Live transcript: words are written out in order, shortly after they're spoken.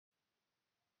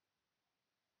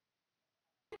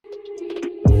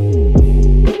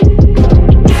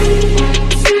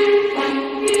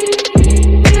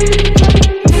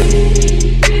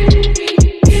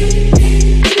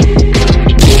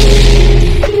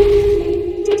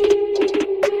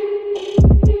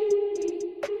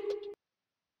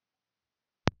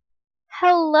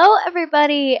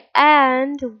everybody,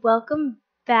 and welcome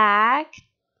back.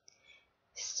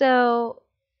 So,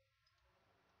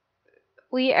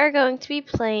 we are going to be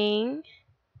playing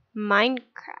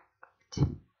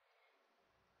Minecraft.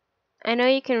 I know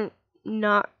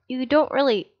you don't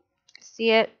really see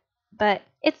it, but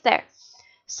it's there.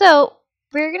 So,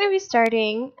 we're going to be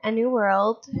starting a new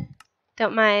world.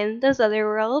 Don't mind those other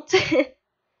worlds.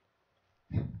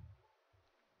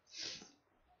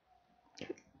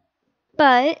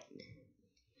 But,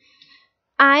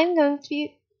 I'm going to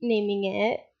be naming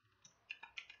it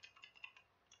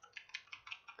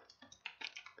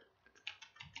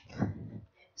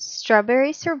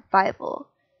Strawberry Survival.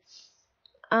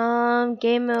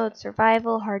 Game mode,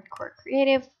 survival, hardcore,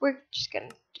 creative. We're just gonna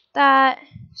do that.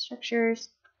 Structures,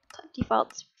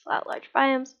 defaults, flat, large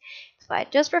biomes.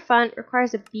 Flat just for fun.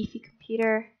 Requires a beefy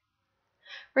computer.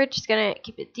 We're just gonna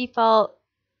keep it default.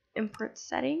 Import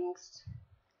settings.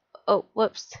 Oh,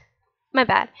 whoops. My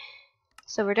bad.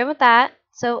 So we're done with that.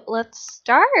 So let's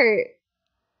start.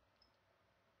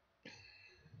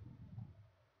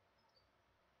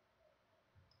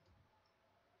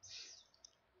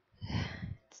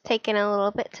 It's taking a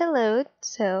little bit to load,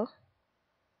 so.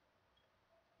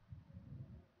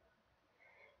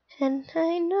 And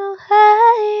I know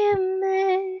I am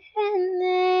an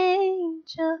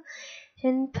angel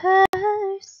in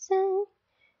person.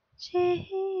 She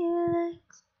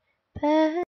looks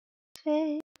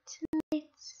perfect tonight.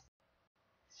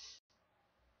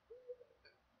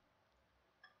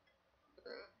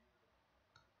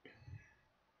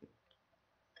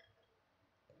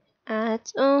 I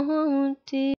don't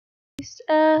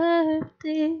deserve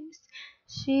this.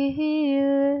 She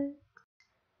looks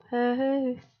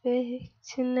perfect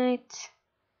tonight.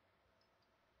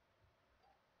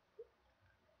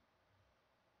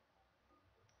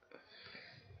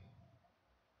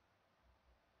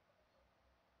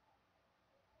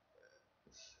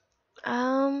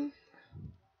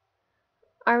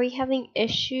 Are we having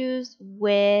issues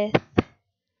with...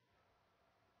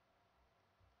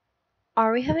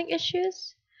 Are we having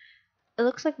issues? It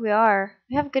looks like we are.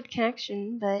 We have good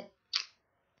connection, but...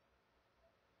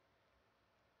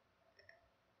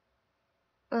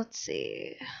 Let's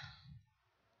see.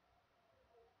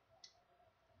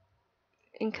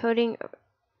 Encoding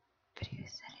video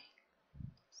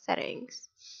settings.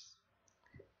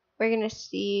 We're gonna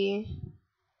see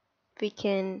if we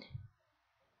can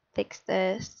fix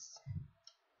this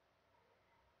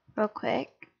real quick.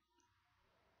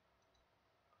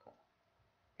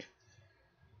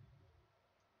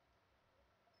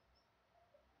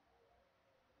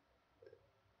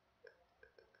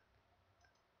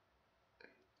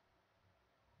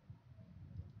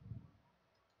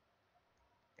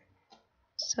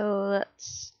 So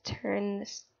let's turn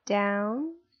this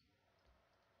down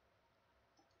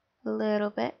a little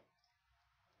bit.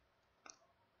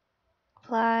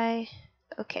 Apply.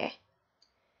 Okay.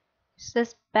 Is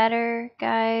this better,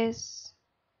 guys?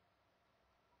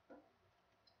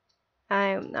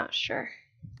 I'm not sure.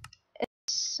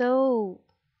 It's so...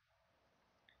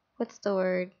 What's the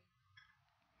word?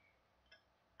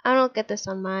 I don't get this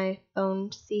on my phone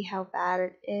to see how bad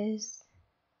it is.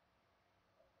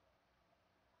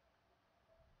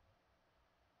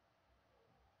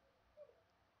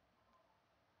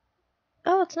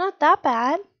 Oh, it's not that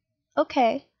bad.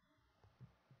 Okay.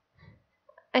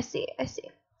 I see.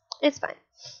 It's fine.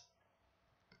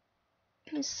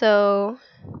 So,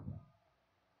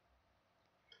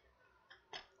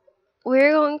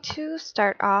 we're going to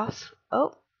start off.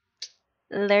 Oh,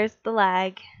 there's the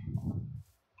lag.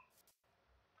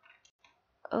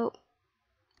 Oh,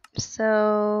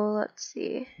 so let's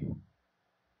see.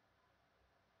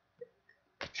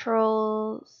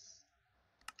 Controls.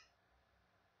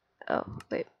 Oh,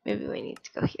 wait, maybe we need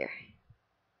to go here.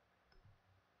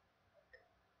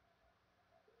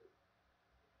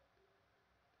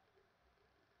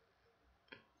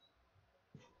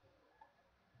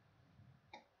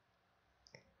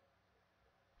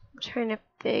 I'm trying to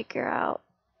figure out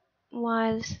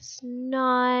why this is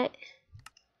not...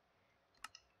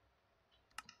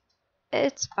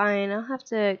 It's fine. I'll have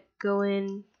to go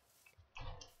in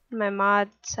my mod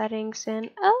settings and...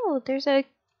 Oh, there's a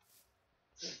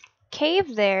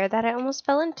cave there that I almost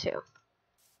fell into.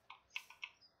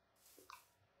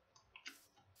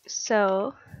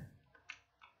 So...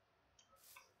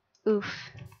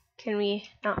 Oof. Can we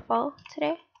not fall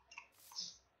today?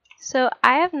 So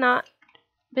I have not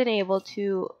been able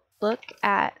to look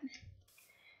at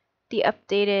the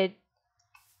updated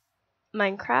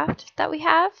Minecraft that we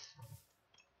have.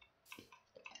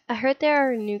 I heard there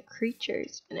are new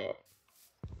creatures in it.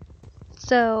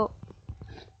 So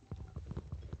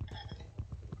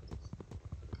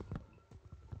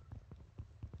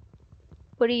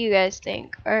What do you guys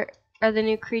think? Are the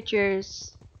new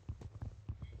creatures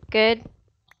good?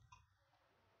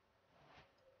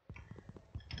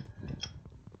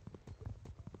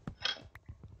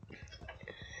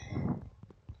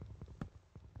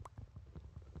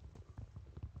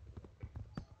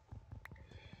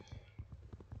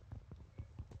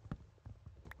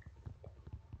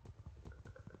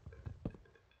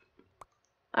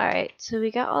 Alright, so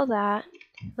we got all that.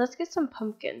 Let's get some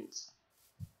pumpkins.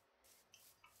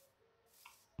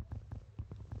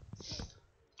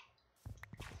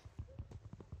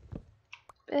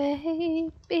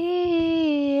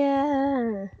 Baby,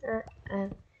 I'm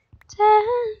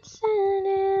dancing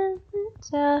in the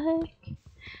dark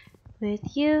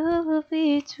with you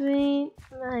between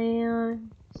my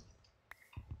arms,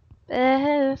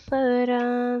 barefoot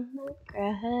on the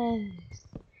grass,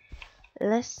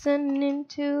 listening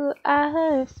to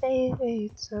our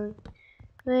favorite song.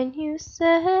 When you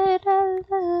said I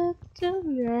looked a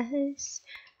mess,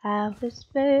 I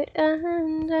whispered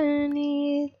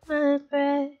underneath my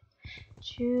breath,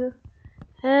 you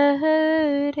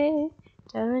heard it,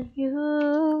 don't you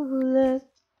look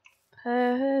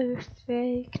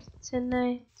perfect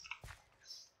tonight?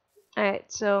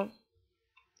 Alright, so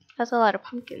that's a lot of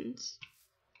pumpkins.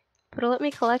 But it'll let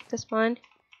me collect this one.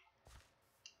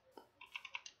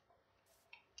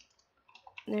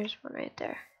 There's one right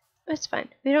there. It's fine.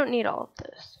 We don't need all of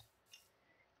this.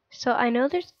 So I know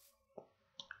there's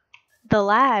the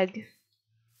lag.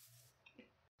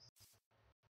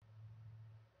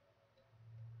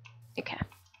 Okay.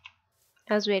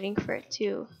 I was waiting for it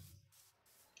to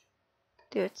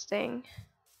do its thing.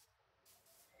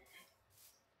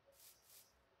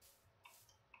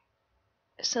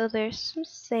 So there's some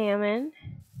salmon.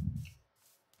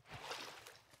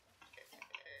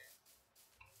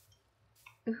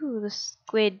 Ooh, the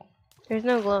squid. There's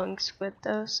no glowing squid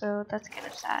though, so that's kind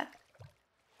of sad.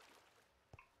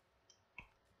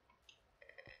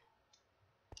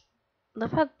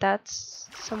 Love how that's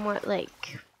somewhat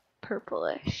like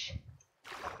purplish.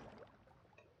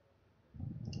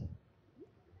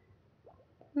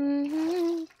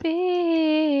 I'm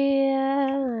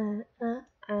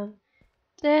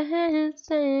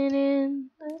dancing in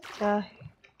the dark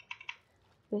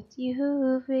with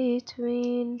you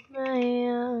between my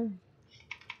arms,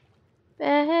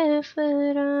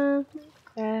 barefoot on the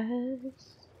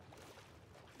grass,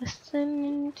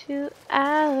 listening to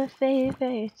our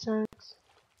favorite songs.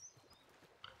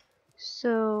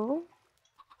 So,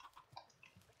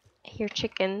 I hear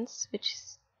chickens, which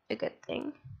is a good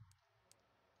thing.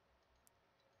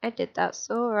 I did that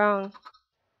so wrong.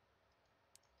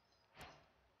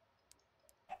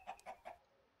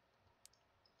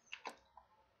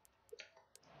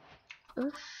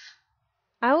 Oof.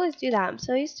 I always do that. I'm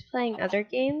so used to playing other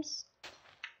games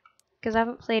because I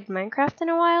haven't played Minecraft in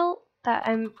a while that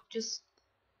I'm just,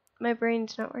 my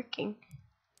brain's not working.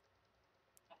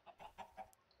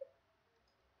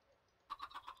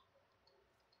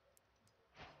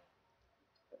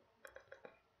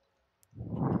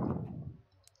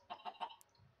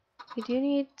 We do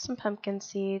need some pumpkin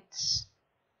seeds.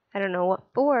 I don't know what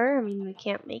for. I mean, we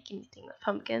can't make anything with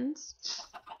pumpkins.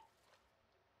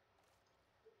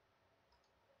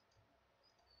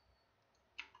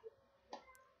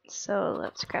 So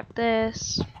let's grab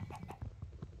this.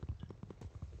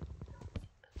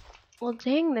 Well,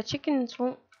 dang, the chickens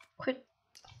won't quit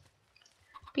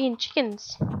being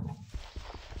chickens.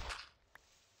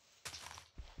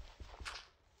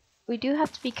 We do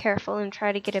have to be careful and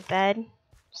try to get a bed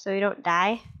so we don't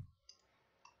die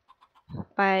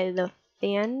by the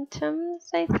phantoms,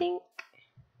 I think.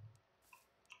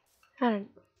 I don't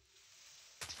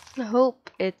know. I hope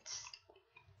it's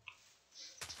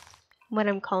what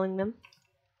I'm calling them.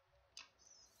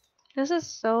 This is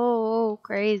so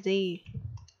crazy.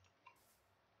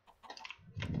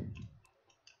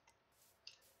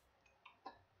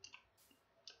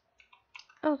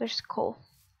 Oh, there's coal.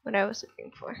 What I was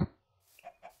looking for.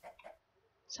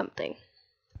 Something.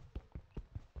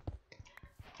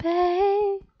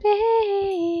 Baby,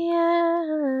 baby,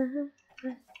 I'm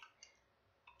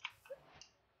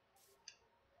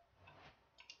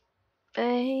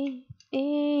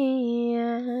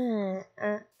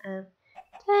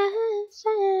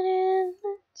dancing in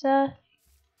the dark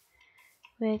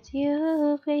with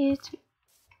you between.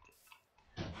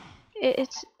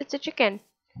 It's a chicken.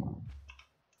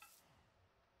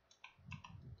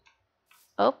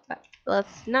 Oh,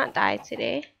 let's not die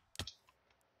today.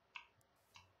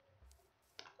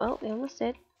 Oh, we almost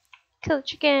did. Kill the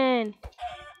chicken.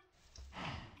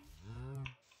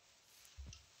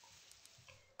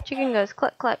 Chicken goes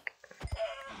cluck cluck.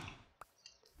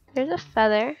 There's a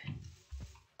feather.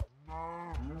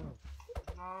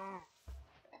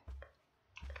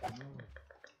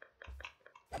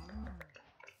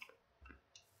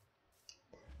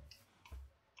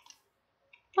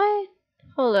 What?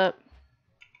 Hold up.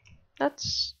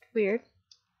 That's weird.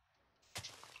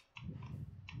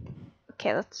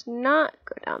 Okay, let's not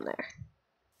go down there.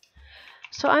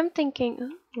 So I'm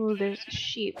thinking, oh, there's a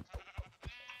sheep.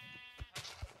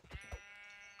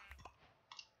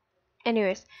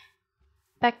 Anyways,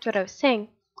 back to what I was saying.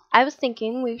 I was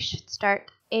thinking we should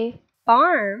start a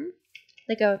farm,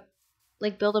 like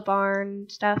build a barn,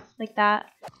 stuff like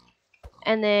that,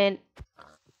 and then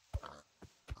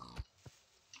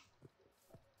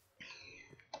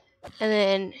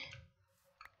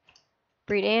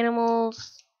breed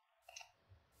animals,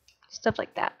 stuff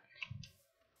like that.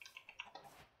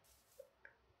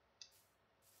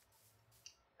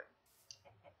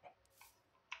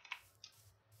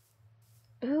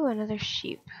 Ooh, another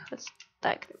sheep. What's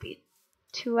that gonna be?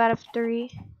 2 out of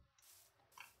 3.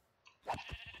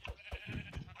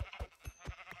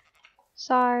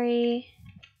 Sorry.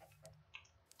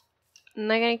 I'm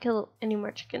not gonna kill any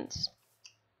more chickens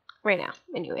right now.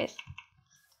 Anyways.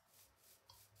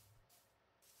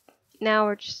 Now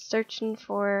we're just searching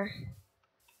for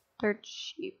 3rd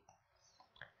sheep.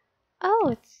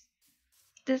 Oh,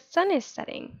 the sun is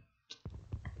setting.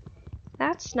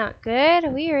 That's not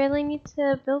good. We really need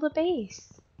to build a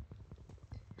base.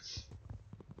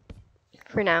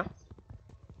 For now.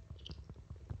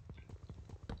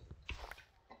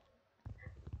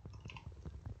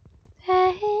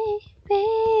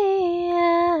 Baby,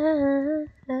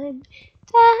 I'm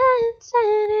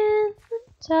dancing in the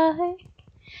dark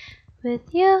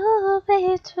with you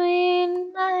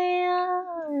between my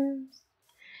arms,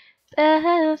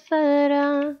 barefoot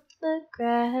on the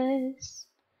grass,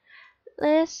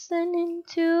 listening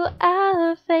to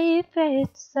our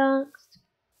favorite songs.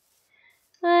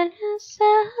 When I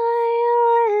saw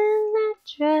you in that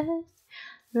dress,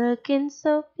 looking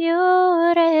so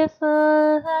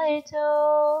beautiful, I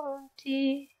don't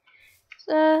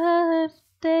deserve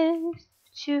this,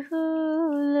 but you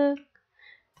look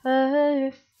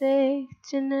perfect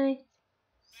tonight.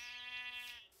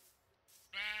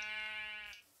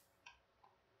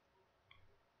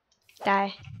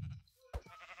 Die.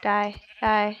 Die.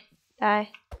 Die.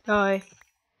 Die. Die.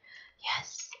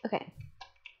 Yes. Okay.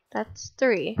 That's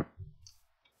 3.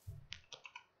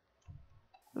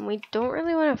 And we don't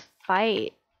really want to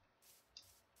fight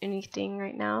anything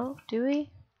right now, do we?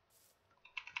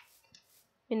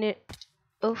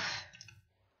 Oof.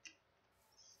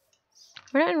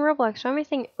 We're not in Roblox, so I'm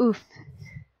saying oof.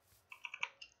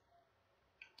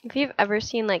 If you've ever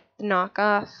seen like the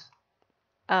knockoff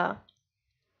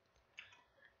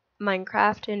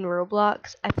Minecraft in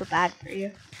Roblox, I feel bad for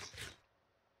you.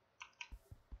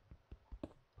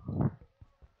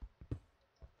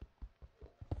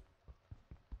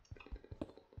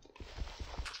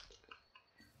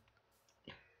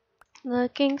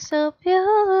 Looking so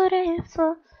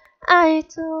beautiful, I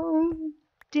don't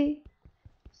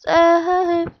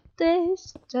deserve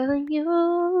this. Telling you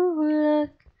look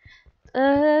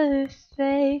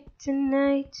perfect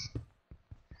tonight.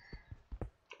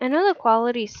 I know the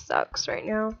quality sucks right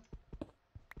now.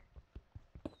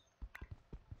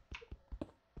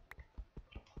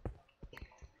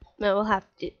 But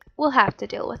we'll have to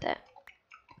deal with it.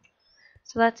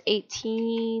 So that's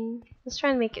 18. Let's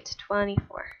try and make it to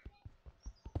 24.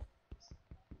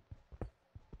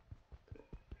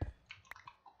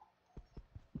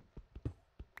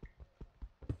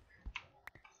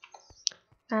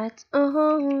 I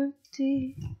don't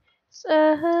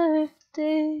deserve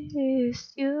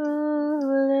this. You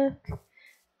look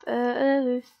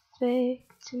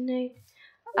perfect tonight.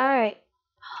 Alright.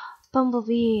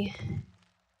 Bumblebee.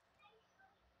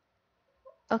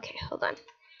 Okay, hold on.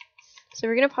 So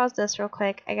we're gonna pause this real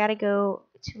quick. I gotta go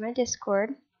to my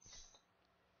Discord.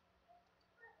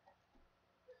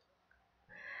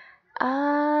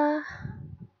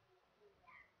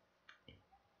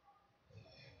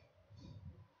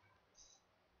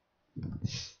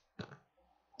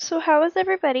 So how is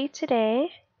everybody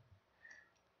today?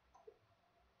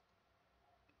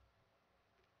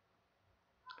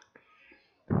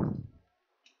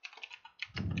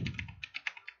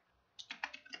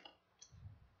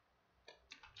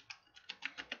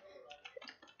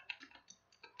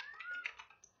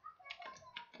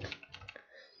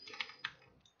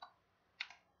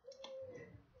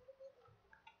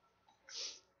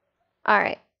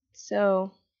 Alright,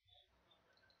 so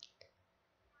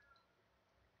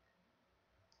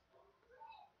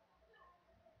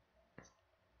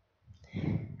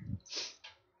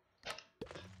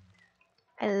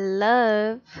I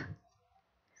love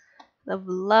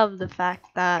the fact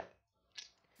that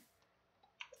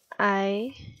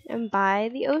I am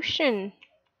by the ocean.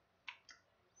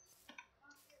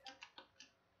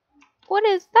 What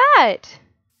is that?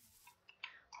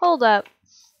 Hold up.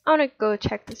 I want to go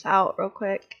check this out real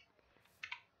quick.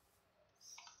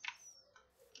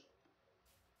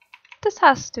 This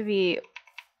has to be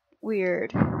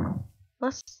weird.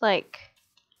 Unless, like,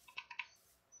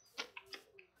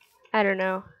 I don't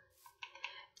know.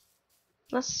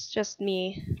 That's just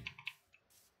me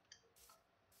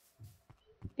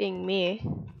being me.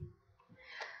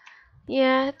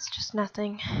 Yeah, it's just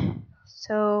nothing.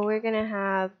 So we're gonna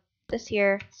have this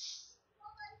here.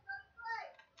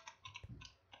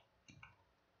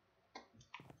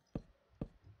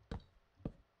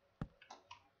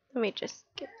 Let me just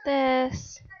get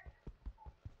this.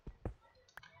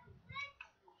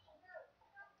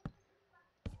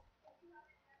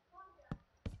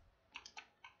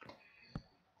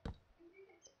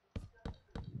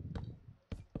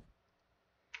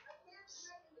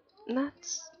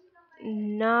 That's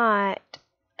not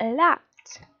a lot.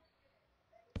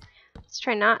 Let's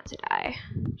try not to die,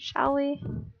 shall we?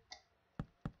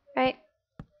 Right?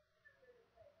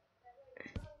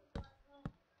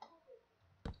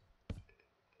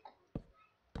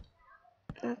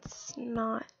 That's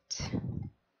not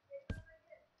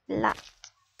a lot.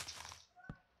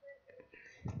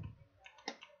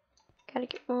 Gotta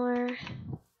get more.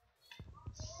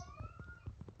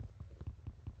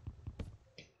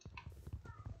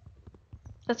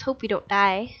 Let's hope we don't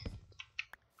die.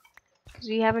 Because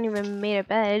we haven't even made a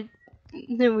bed.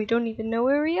 And we don't even know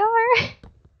where we are.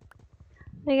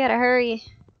 I gotta hurry.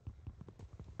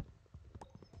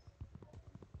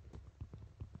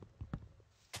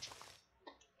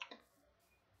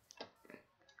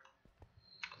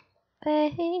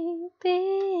 Baby,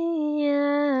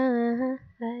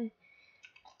 I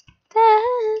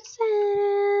dancing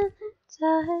in the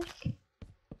dark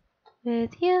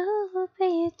with you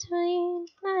between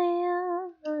my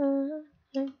arms.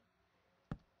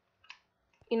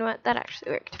 You know what? That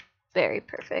actually worked very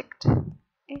perfect.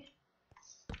 Okay.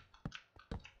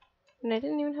 And I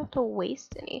didn't even have to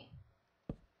waste any.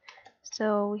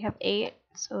 So we have 8,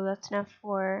 so that's enough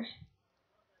for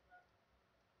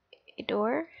a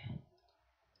door.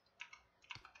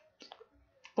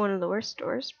 One of the worst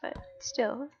doors, but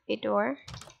still a door.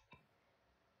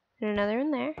 And another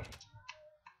in there.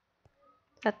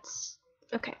 That's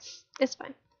okay. It's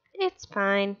fine. It's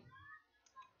fine.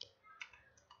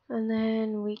 And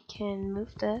then we can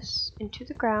move this into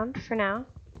the ground for now.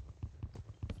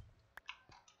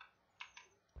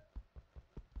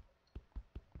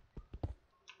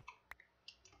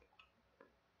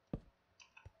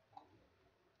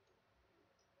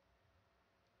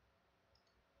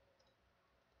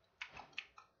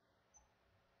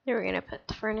 Then we're gonna put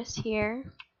the furnace here.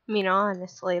 I mean,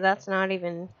 honestly, that's not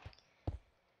even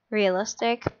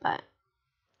realistic, but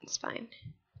it's fine.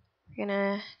 We're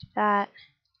gonna do that.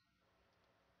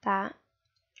 That.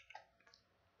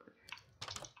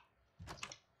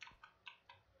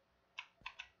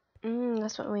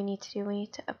 That's what we need to do. We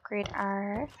need to upgrade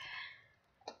our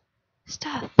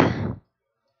stuff.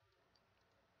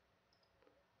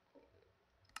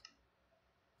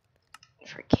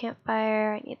 For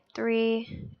campfire, I need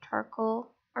 3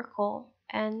 charcoal or coal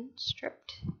and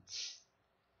stripped.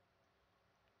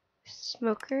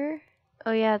 Smoker.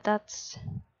 Oh yeah, that's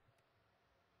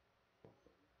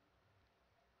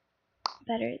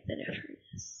better than a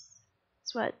furnace.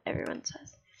 That's what everyone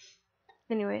says.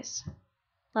 Anyways,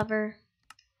 lever.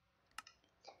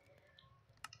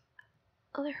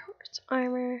 Other horse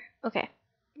armor. Okay.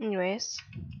 Anyways,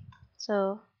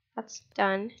 so that's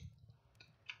done.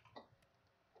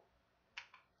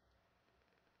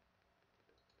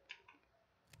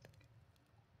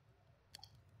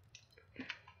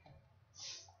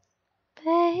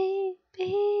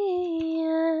 Baby,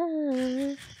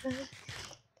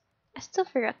 I still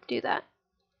forgot to do that.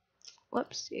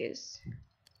 Whoopsies.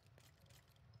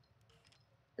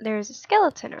 There's a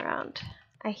skeleton around.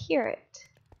 I hear it.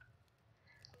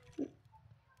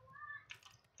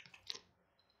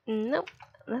 Nope,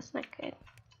 that's not good.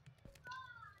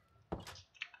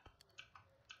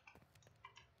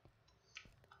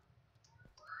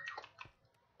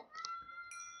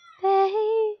 Baby,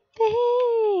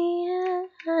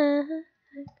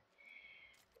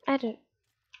 I don't.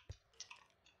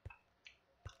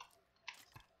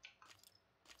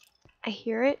 I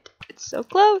hear it. It's so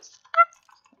close.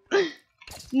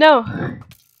 No.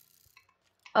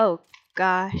 Oh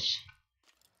gosh.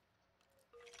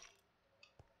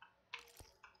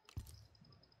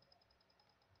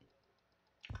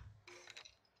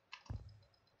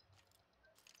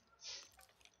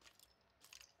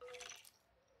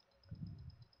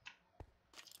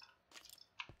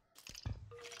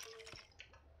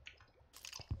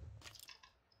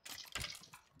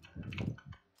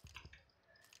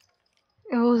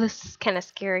 kind of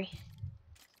scary.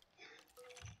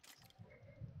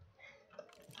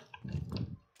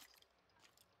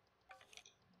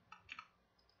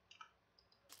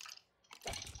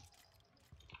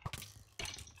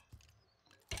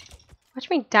 Watch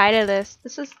me die to this.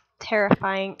 This is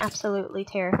terrifying. Absolutely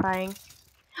terrifying.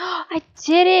 I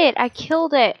did it! I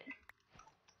killed it!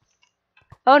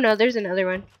 Oh no, there's another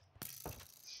one.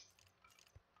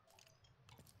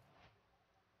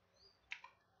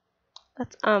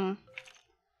 That's,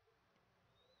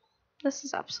 this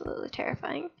is absolutely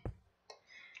terrifying.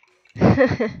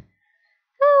 Oh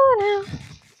no.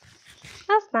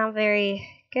 That's not very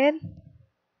good.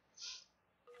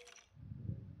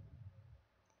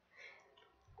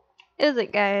 Is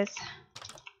it, guys?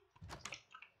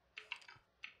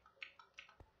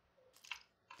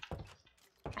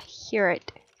 I hear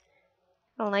it.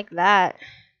 I don't like that.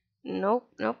 Nope,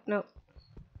 nope, nope.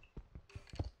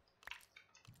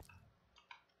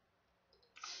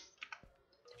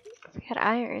 We got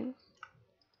iron.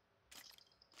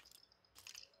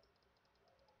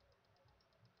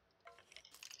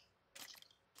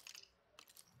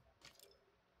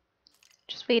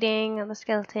 Just waiting on the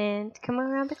skeleton to come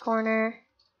around the corner.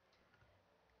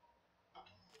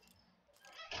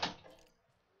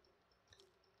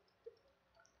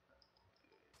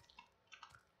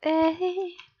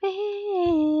 Baby,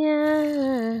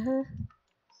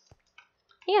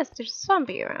 yes, there's a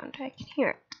zombie around. I can hear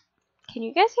it. Can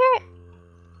you guys hear it?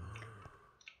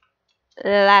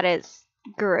 That is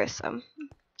gruesome.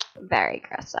 Very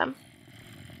gruesome.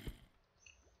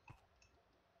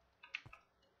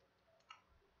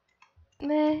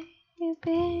 Baby,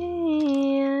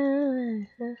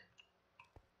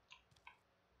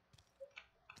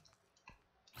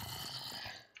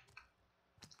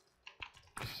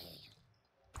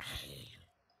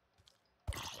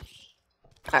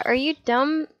 are you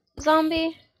dumb,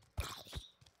 zombie?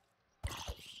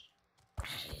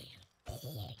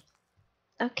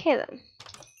 Okay then.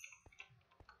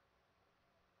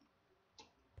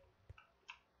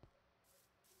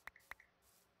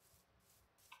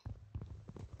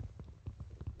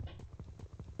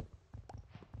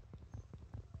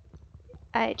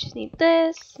 I just need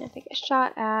this. Nothing get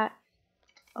shot at.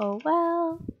 Oh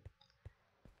well.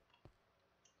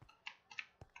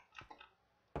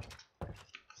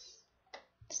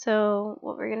 So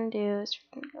what we're gonna do is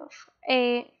we're gonna go for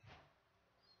 8.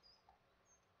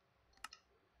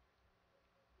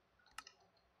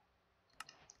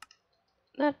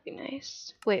 That'd be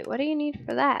nice. Wait, what do you need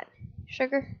for that?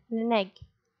 Sugar and an egg.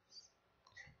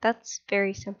 That's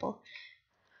very simple.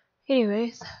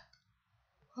 Anyways,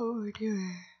 what we're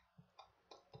doing.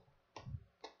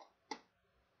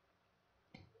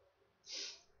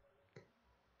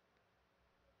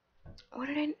 What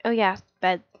did I? Oh yeah,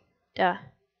 bed. Duh.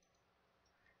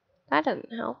 That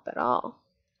doesn't help at all.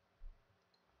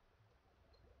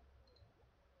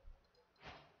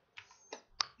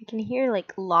 I can hear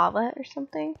like lava or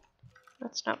something.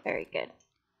 That's not very good.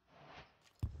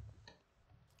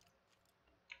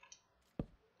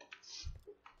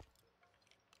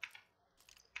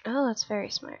 Oh, that's very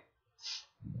smart.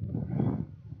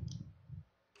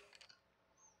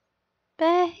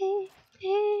 Baby,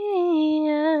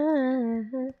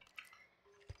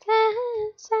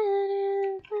 dancing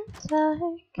in the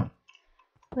dark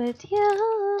with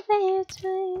you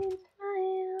between my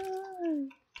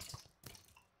arms.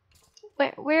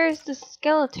 Where is the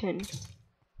skeleton?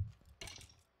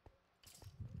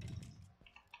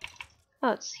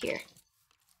 Oh, it's here.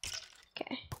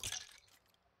 Okay.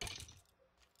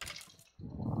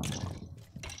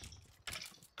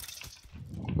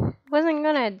 Wasn't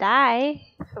gonna die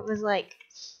if it was like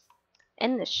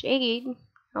in the shade.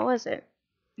 How was it?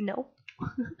 Nope.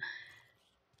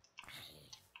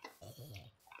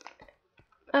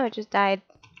 Oh, it just died.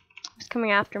 It was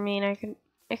coming after me and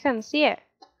I couldn't see it.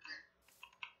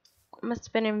 It must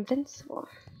have been invincible.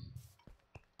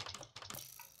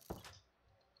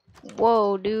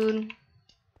 Whoa, dude.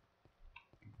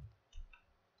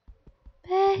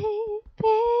 Baby,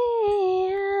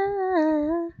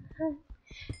 I'm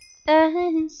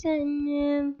dancing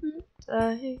in the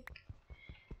dark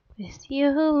with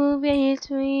you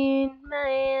between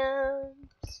my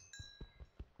arms.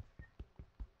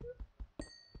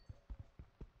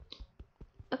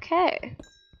 Okay,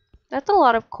 that's a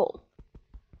lot of coal.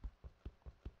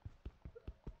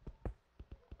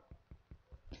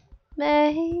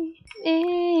 Baby,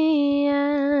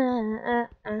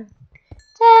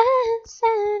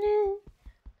 dancing in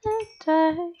the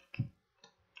dark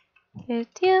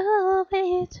with you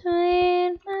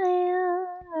between my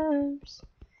arms.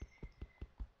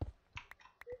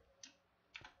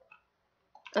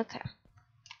 Okay.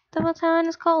 The town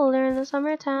is colder in the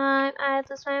summertime. I'd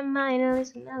lose my mind at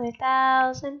least another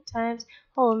 1,000 times.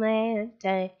 Hold my hand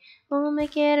tight, we'll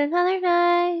make it another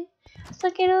night. I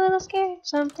still get a little scared,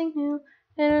 something new.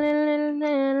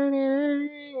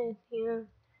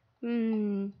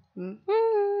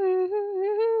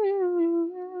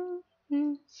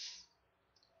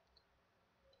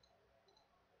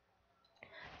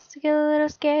 Still get a little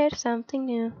scared, something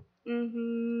new.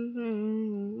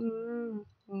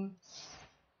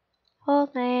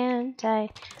 Hold my hand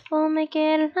tight, we'll make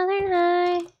it another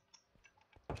night.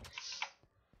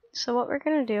 So what we're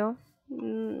gonna do,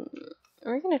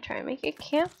 we're gonna try and make a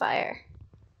campfire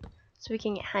so we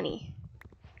can get honey.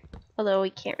 Although we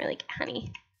can't really get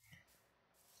honey.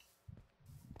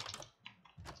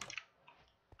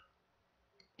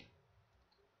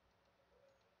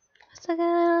 Still get a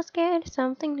little scared of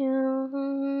something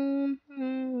new.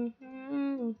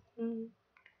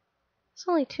 It's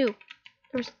only 2. There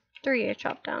was 3 I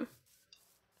chopped down.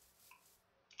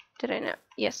 Did I not?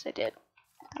 Yes, I did.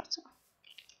 I thought so.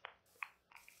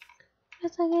 I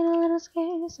still get a little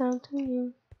scared of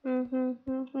something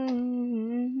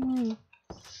new.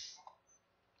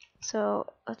 So,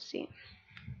 let's see.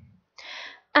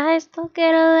 I still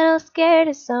get a little scared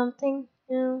of something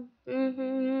new.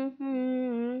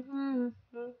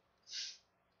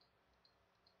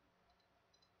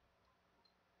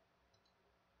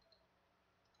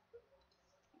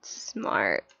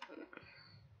 Smart.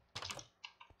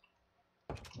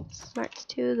 Smarts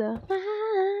to the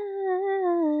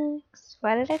max.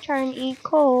 Why did I try and eat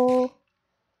coal?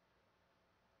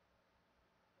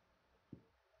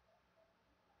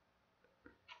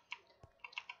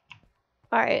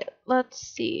 Alright, let's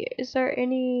see. Is there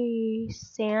any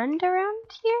sand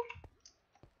around here?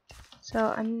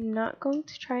 So I'm not going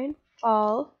to try and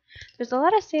fall. There's a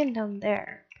lot of sand down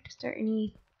there. Is there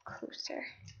any closer?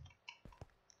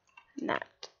 Not.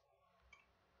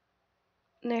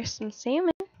 There's some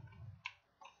salmon.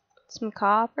 Some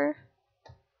copper.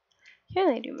 Can't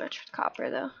really do much with copper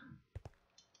though.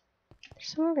 There's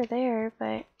some over there,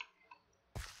 but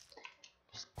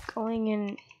just going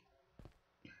in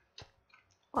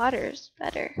water's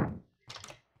better.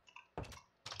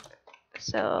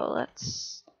 So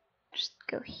let's just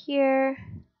go here.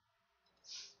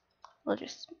 We'll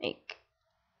just make,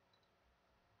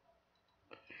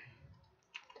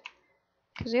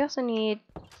 because we also need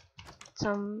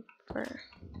some for,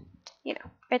 you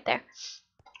know, right there.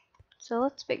 So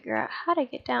let's figure out how to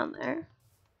get down there.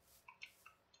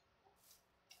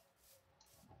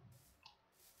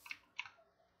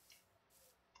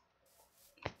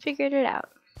 Figured it out.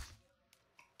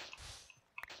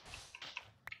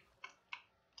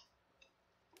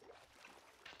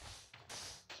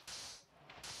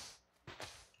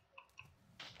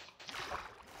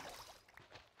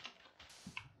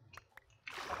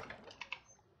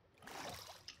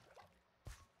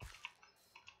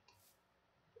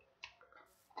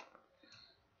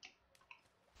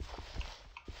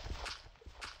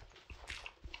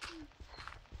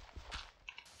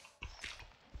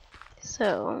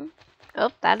 So,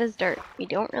 oh, that is dirt. We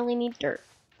don't really need dirt,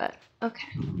 but okay.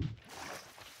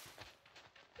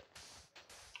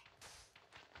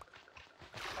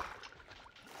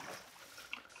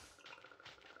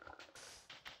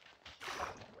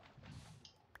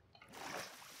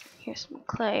 Here's some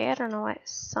clay. I don't know why it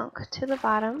sunk to the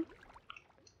bottom.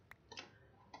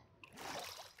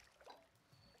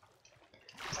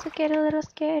 So get a little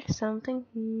scared of something.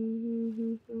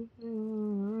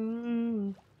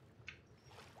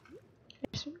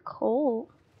 There's some coal.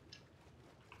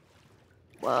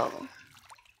 Whoa.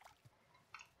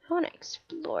 I want to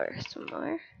explore some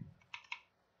more.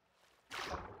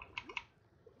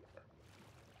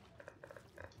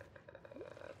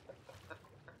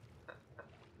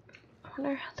 I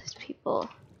wonder how these people...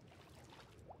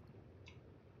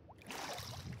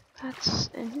 That's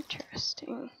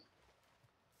interesting.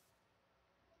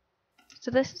 So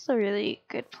this is a really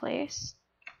good place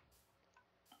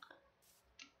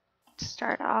to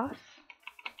start off.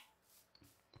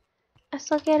 I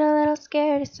still get a little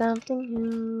scared of something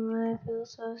new. I feel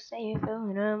so safe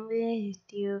when I'm with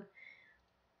you.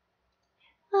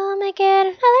 I'll make it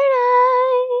another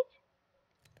night.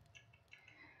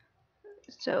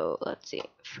 So let's see.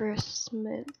 First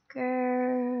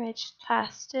smoker. I just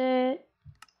passed it.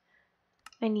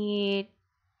 I need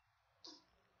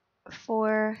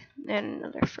 4 and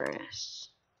another furnace.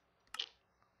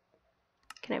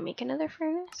 Can I make another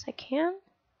furnace? I can.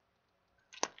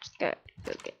 Just gotta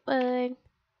go get wood.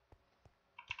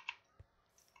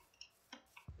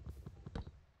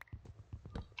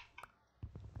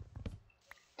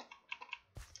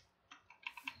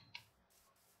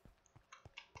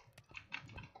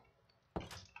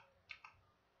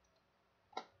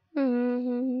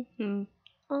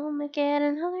 get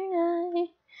another night.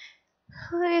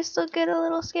 I still get a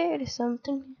little scared of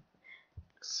something.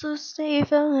 So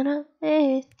safe when I'm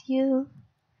with you.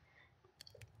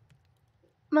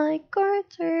 My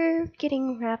cords are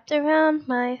getting wrapped around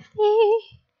my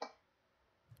feet.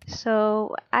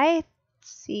 So I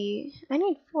see. I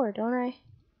need 4, don't I?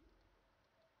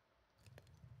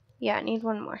 Yeah, I need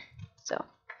 1 more. So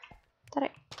I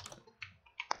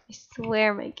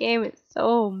swear my game is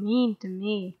so mean to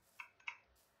me.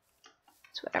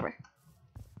 It's whatever.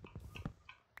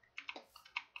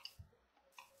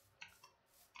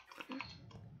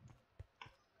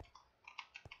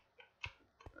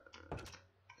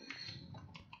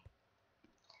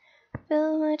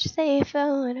 Feel much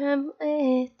safer when I'm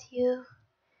with you.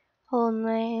 Hold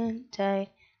my hand tight.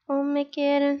 We'll make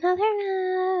it another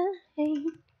night.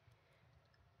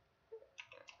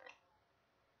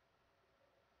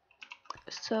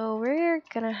 So we're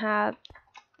gonna have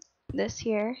this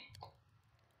here.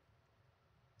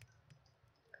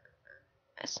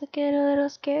 I still get a little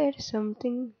scared of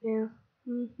something new.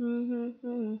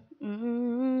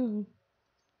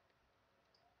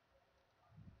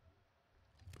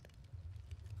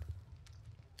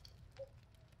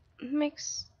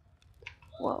 Makes.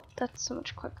 Whoa, that's so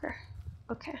much quicker.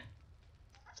 Okay.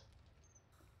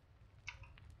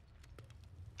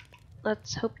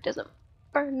 Let's hope it doesn't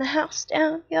burn the house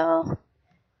down, y'all.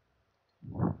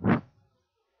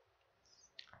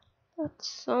 That's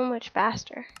so much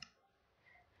faster.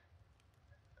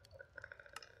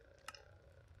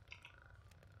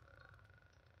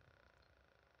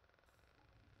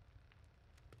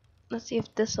 Let's see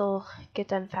if this will get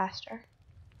done faster.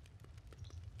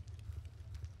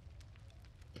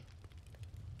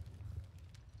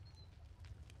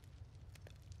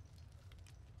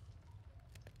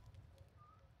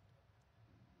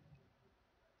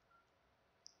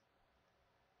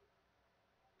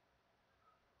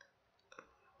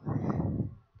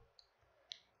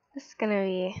 This is gonna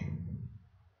be.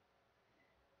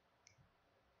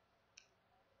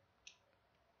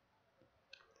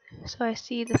 So I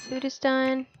see the food is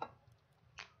done.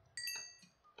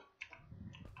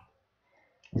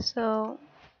 So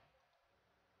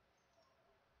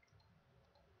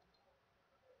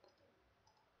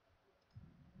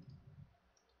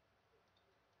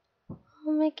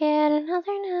we'll make it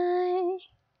another night.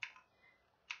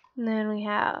 And then we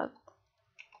have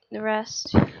the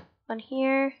rest on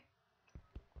here.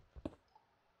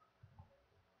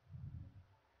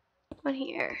 On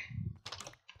here.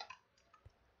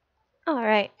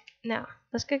 Alright, now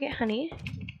let's go get honey.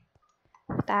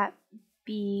 That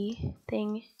bee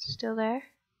thing still there.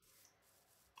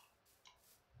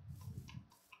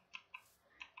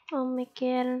 I'll make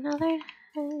it another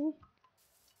night.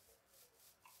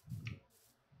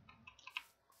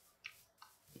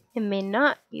 It may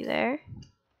not be there,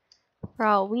 for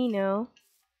all we know.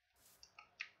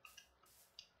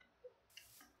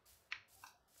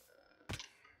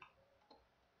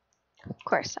 Of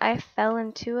course, I fell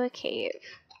into a cave.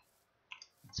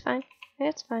 It's fine.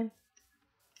 It's fine.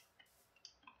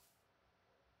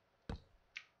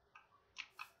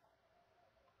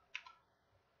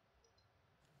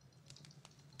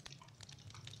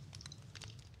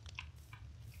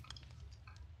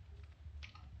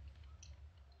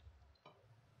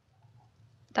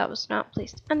 That was not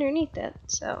placed underneath it,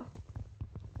 so.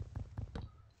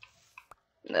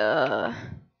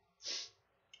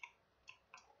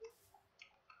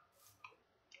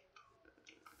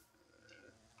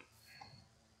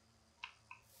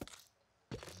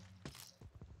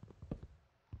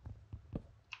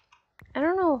 I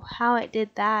don't know how it did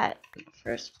that in the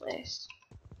first place.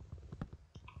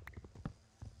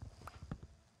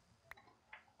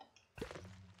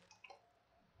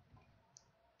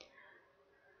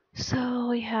 So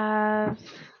we have.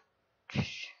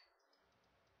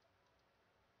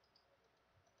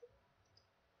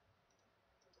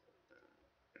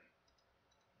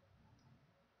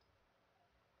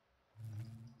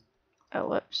 Oh,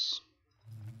 whoops.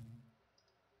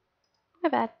 My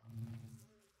bad.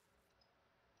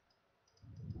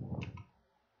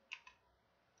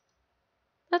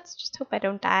 Let's just hope I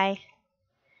don't die.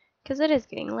 Because it is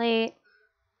getting late.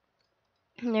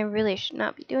 And I really should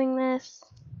not be doing this.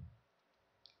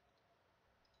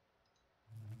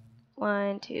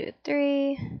 1, 2,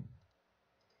 3.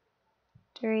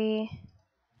 3.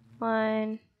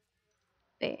 1.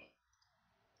 Wait.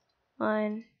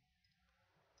 1.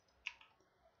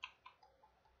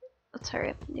 Let's hurry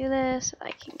up and do this so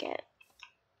I can get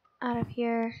out of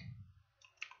here.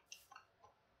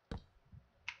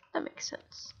 That makes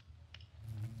sense.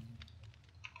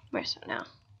 Where so now?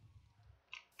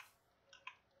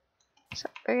 So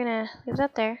we're gonna leave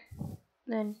that there.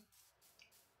 Then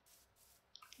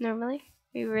normally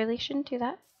we really shouldn't do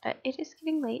that, but it is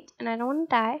getting late and I don't want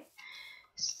to die.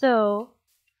 So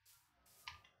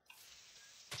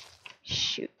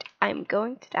shoot, I'm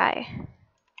going to die.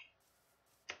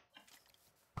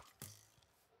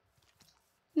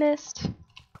 Missed.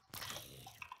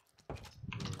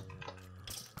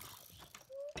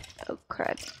 Oh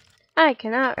crud. I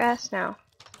cannot rest now.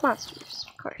 Monsters,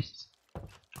 of course.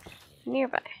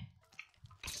 Nearby.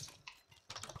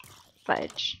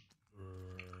 Fudge.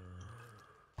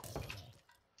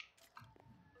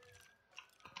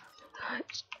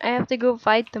 I have to go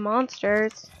fight the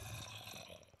monsters.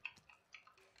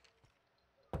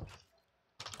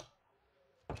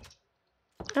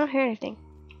 I don't hear anything.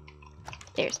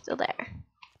 They're still there.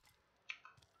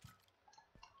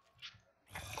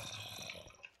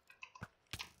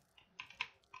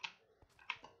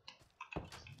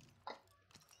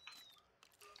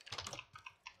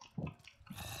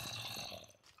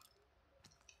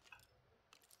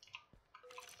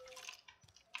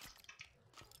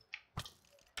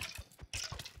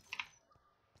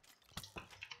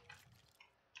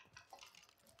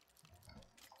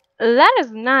 That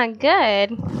is not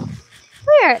good.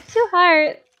 We are at 2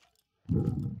 hearts.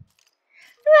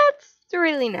 That's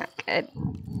really not good.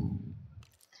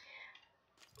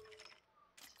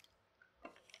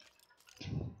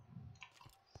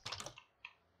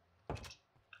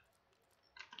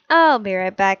 I'll be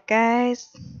right back, guys.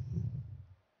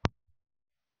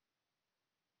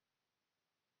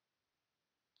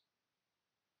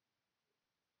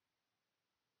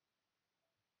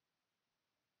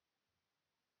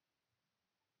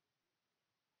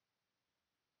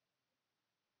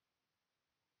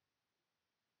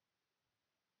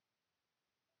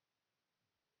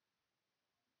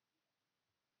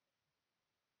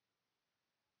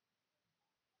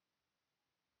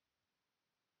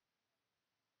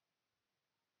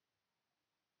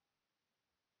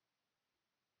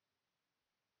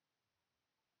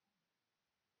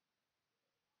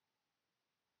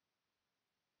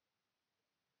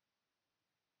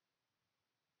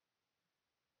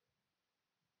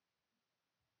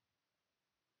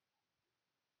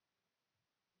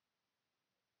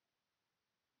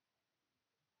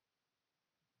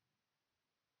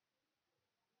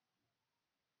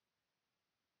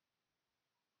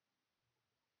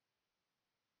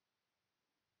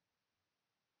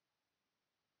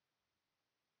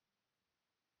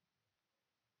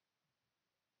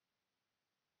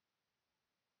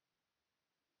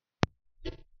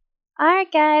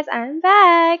 Alright, guys, I'm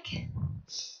back.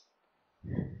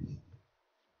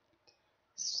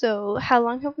 So, how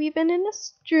long have we been in a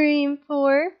stream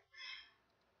for?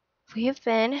 We have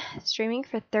been streaming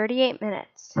for 38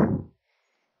 minutes.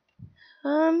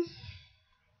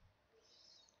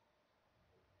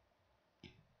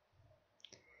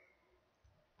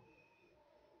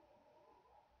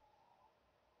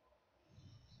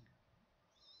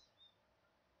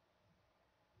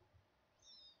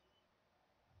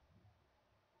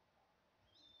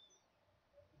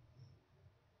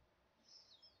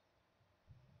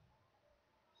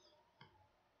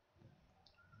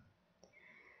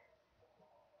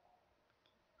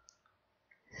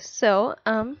 So,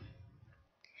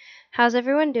 how's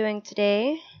everyone doing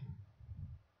today?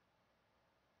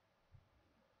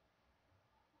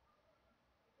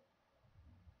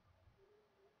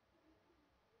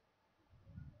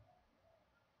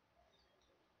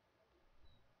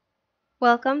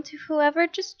 Welcome to whoever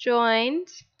just joined.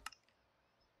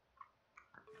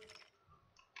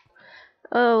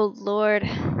 Oh, Lord.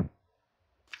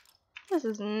 This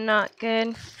is not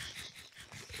good.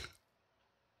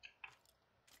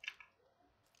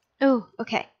 Oh,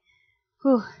 okay.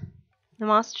 Whew. The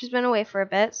monster's been away for a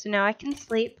bit, so now I can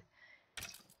sleep.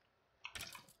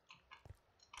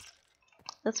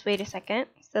 Let's wait a second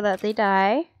so that they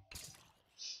die.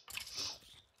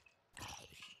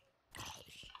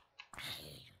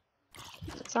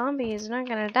 The zombie is not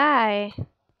gonna die.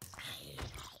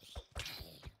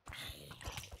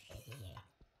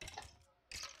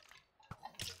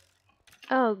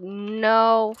 Oh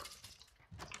no.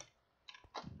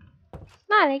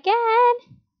 Not again.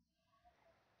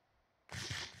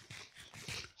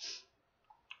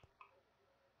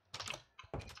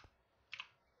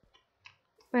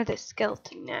 Where's the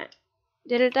skeleton at?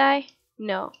 Did it die?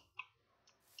 No.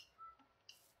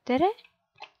 Did it?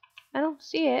 I don't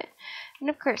see it. And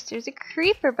of course, there's a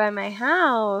creeper by my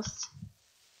house.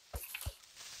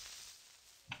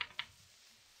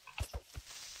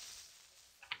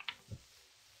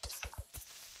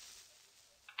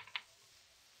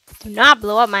 Do not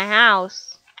blow up my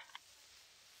house.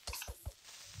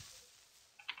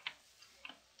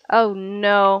 Oh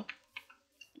no.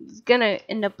 It's gonna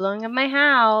end up blowing up my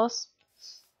house.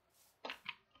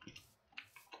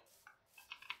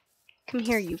 Come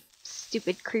here, you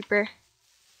stupid creeper.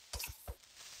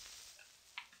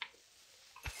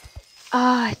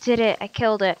 Ah, I did it. I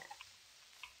killed it.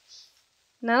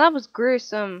 Now that was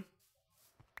gruesome.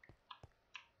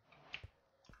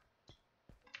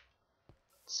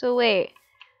 So wait,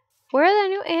 where are the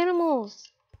new animals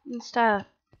and stuff?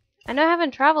 I know I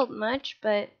haven't traveled much,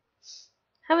 but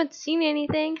haven't seen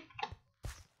anything.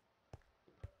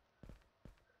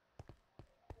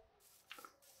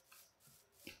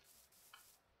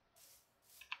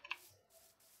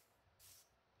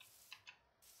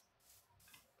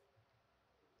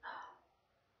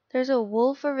 There's a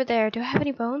wolf over there. Do I have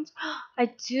any bones? I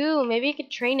do. Maybe I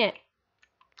could train it.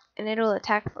 And it'll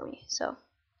attack for me, so.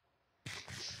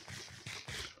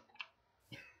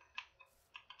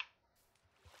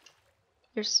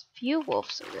 There's few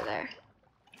wolves over there.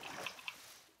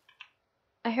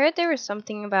 I heard there was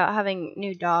something about having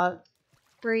new dog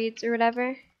breeds or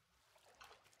whatever.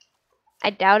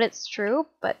 I doubt it's true,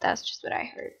 but that's just what I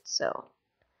heard, so.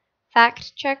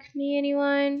 Fact check me,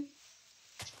 anyone?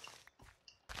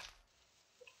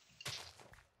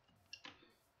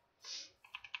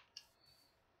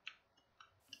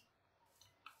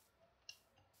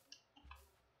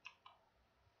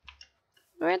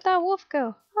 Where'd that wolf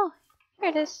go? Oh, here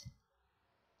it is.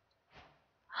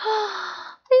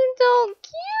 It's so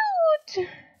cute!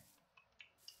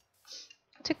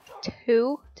 It took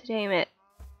 2 to tame it.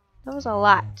 That was a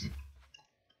lot.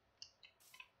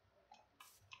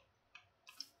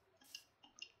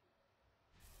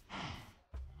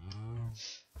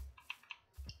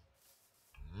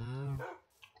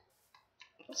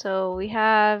 So we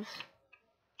have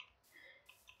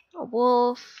a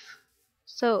wolf.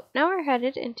 So now we're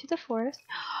headed into the forest.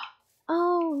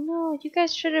 Oh no, you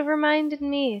guys should have reminded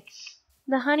me.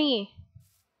 The honey.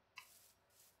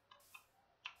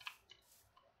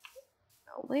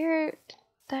 Where did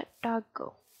that dog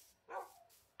go?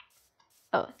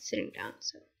 Oh, it's sitting down,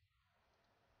 so.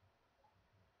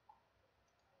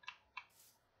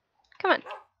 Come on.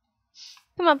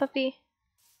 Come on, puppy.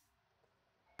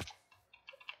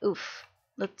 Oof.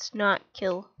 Let's not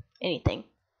kill anything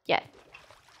yet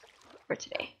for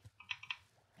today.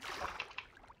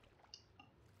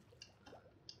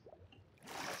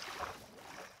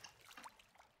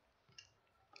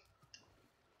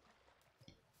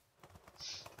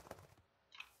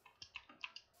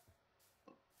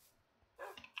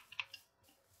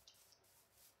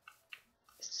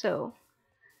 So,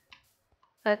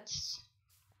 let's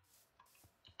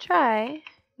try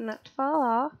not to fall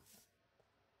off.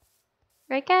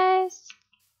 Right, guys?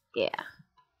 Yeah.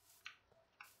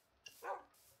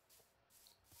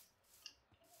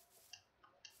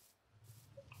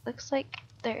 Looks like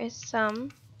there is some.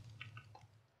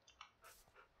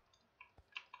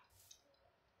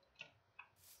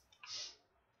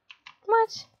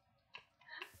 What?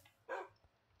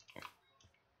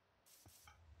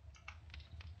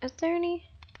 Is there any?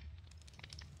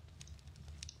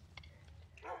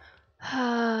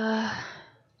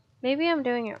 Maybe I'm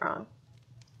doing it wrong.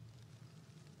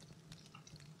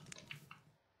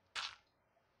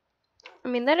 I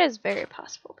mean, that is very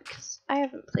possible because I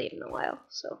haven't played in a while,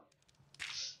 so.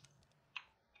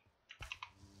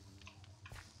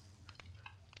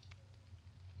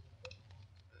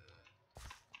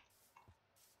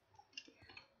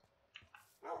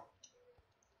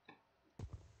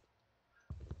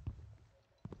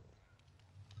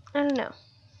 I don't know.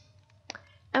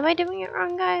 Am I doing it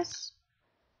wrong, guys?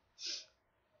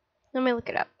 Let me look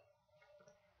it up.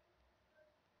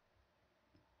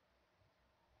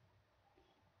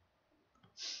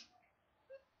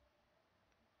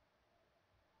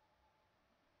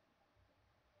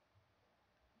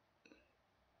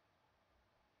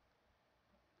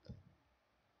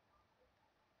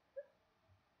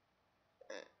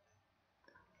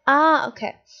 Ah,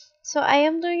 okay. So I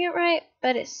am doing it right,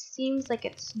 but it seems like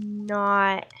it's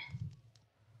not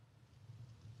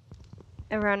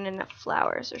around enough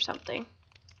flowers or something.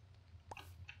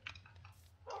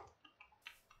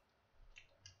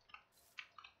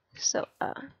 So,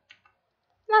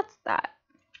 that's that.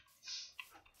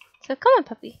 So come on,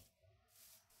 puppy.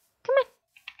 Come on.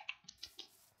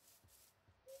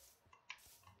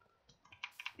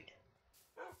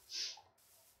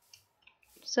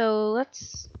 So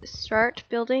let's start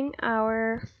building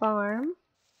our farm.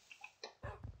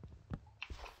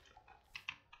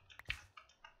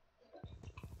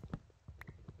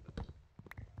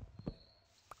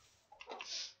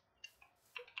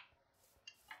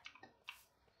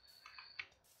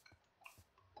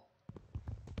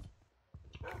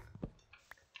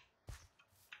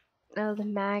 Oh, the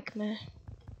magma.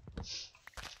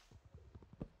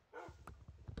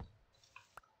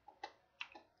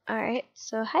 Alright,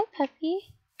 so hi puppy.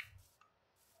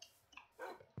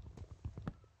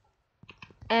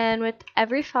 And with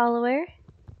every follower,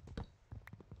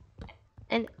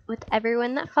 and with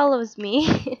everyone that follows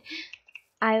me,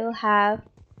 I will have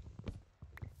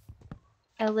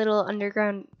a little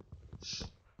underground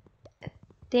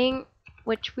thing,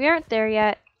 which we aren't there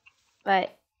yet,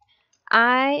 but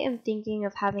I am thinking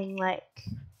of having like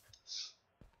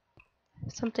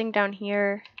something down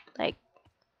here, like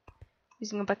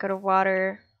using a bucket of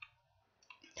water,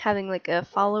 having like a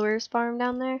followers farm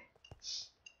down there,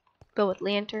 but with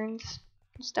lanterns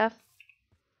and stuff.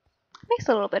 Makes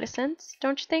a little bit of sense,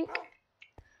 don't you think?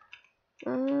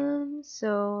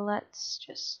 So let's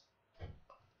just.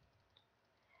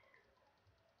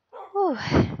 Whew.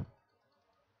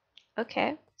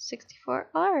 Okay, 64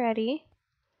 already.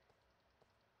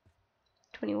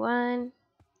 21.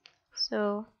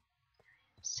 So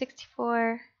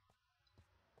 64.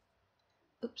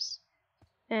 Oops.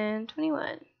 And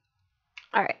 21.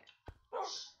 Alright.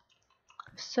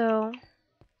 So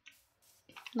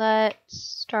let's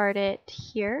start it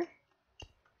here.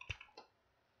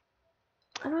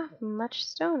 I don't have much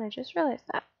stone, I just realized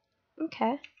that.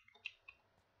 Okay.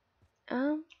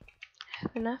 I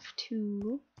have enough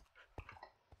to.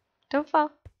 Don't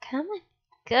fall. Come on.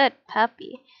 Good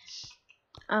puppy.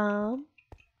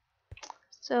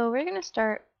 So we're gonna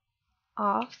start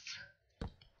off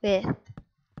with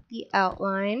the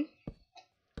outline.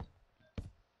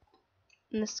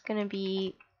 And this is gonna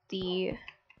be the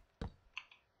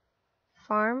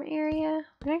farm area.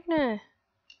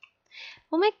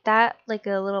 We'll make that like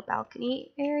a little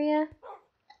balcony area.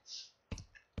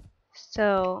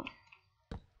 So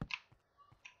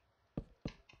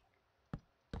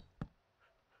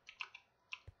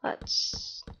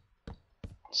let's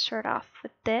start off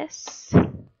with this.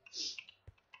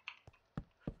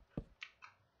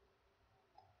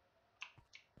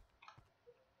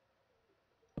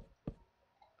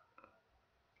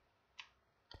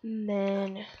 And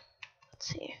then, let's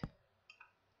see.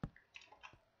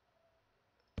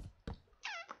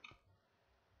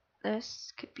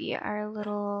 This could be our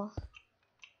little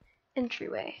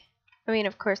entryway. I mean,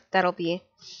 of course, that'll be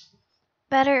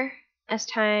better as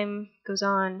time goes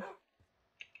on.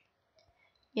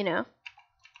 You know.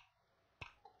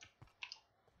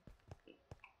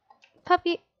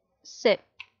 Puppy, sit.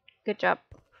 Good job.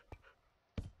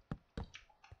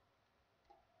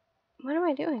 What am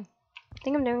I doing? I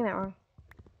think I'm doing that wrong.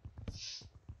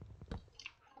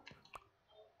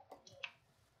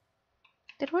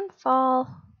 Did one fall?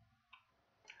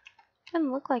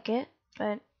 Doesn't look like it,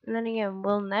 but then again,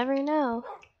 we'll never know.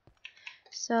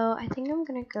 So I think I'm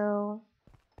gonna go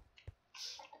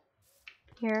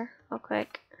here real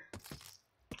quick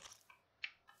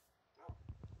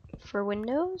for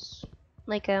windows,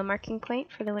 like a marking point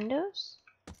for the windows.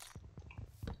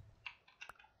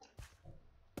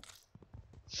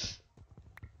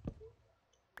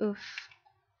 Oof,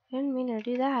 I didn't mean to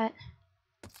do that.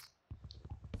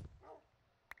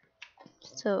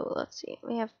 So let's see,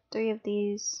 we have 3 of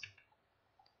these.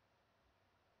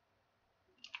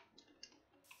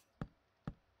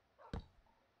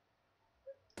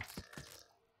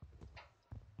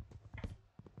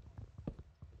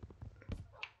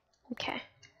 Okay,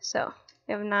 so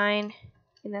we have 9,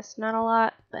 and that's not a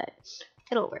lot, but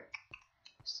it'll work.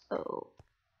 So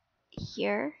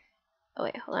here, oh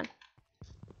wait, hold on.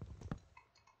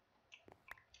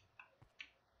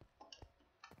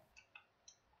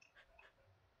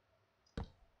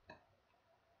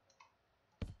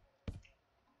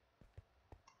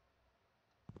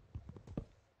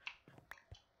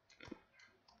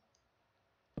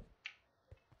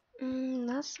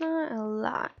 That's not a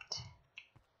lot.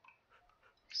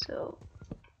 So,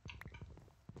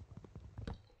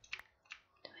 do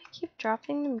I keep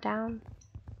dropping them down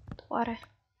the water?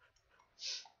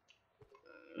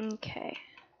 Okay.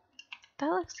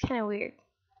 That looks kind of weird.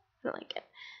 I don't like it.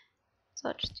 So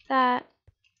I'll just do that.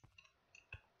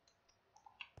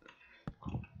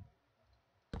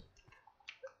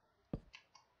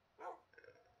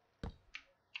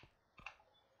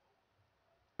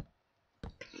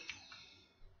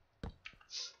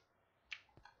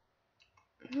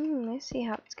 Let's see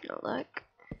how it's gonna look.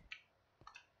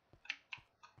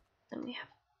 Then we have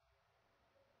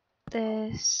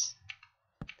this,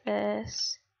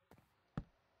 this,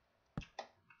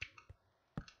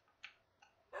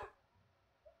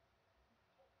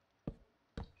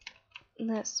 and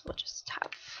this we'll just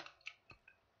have.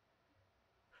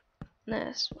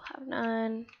 This we'll have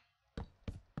none.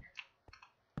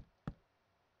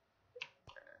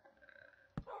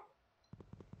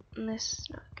 And this is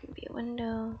not going to be a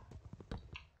window.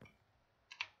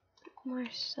 More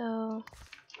so.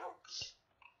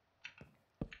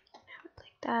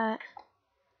 Like that.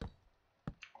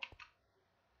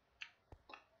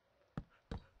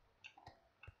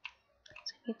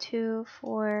 So I need 2,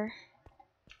 4,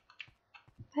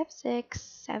 5, 6,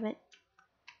 7.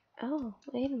 Oh,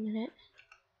 wait a minute.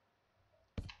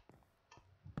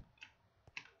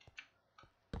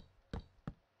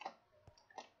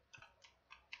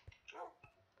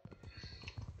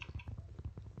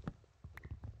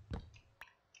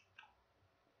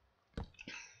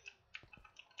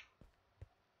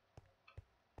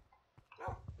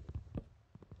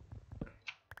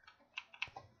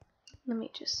 Let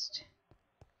me just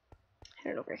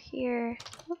head it over here.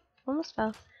 Oh, almost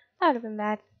fell. That would have been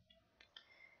bad.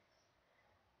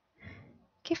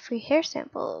 Get free hair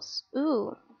samples.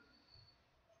 Ooh.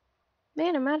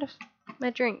 Man, I'm out of my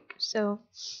drink, so.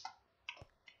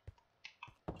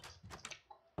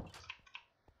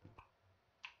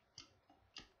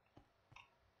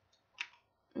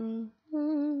 In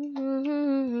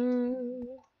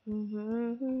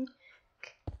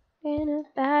a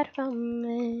bad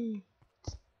moment.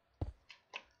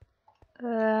 Go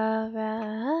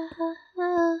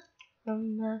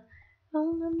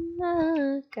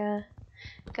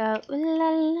la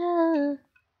la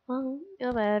on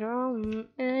your bedroom.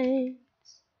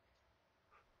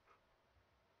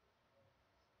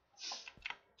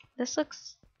 This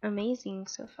looks amazing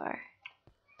so far.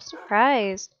 I'm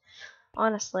surprised,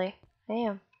 honestly. I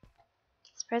am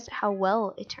surprised at how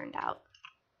well it turned out.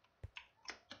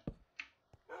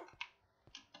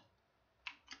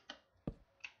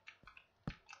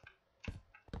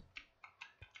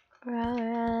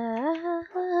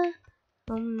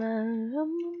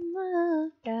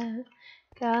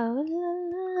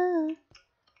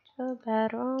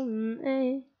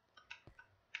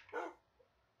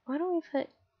 Why don't we put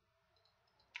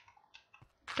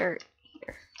dirt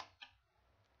here?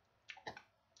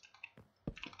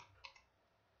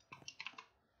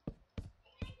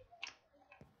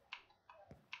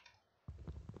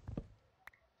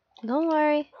 Don't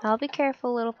worry, I'll be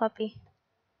careful, little puppy.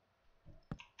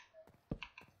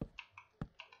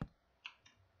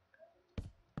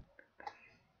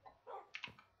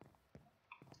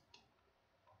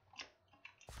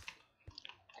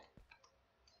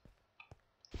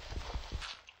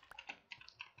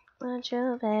 Want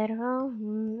your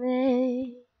bedroom,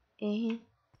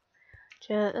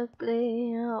 your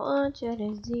ugly, I want your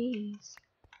disease.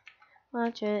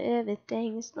 Want your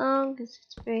everything as long as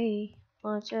it's free.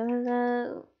 Want your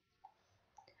love.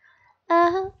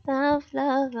 Love, love,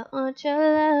 love, I want your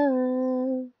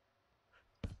love.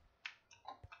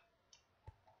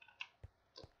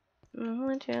 I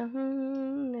want your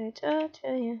to touch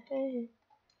your head.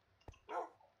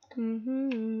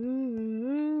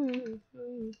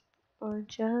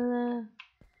 Want your love.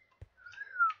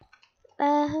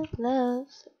 Love, love.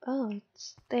 Oh,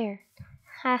 it's there.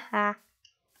 Haha.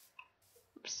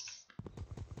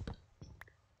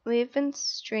 We've been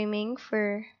streaming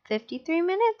for 53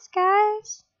 minutes,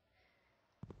 guys.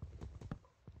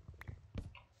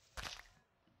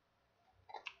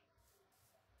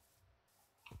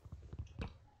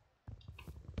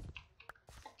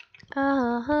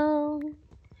 Oh,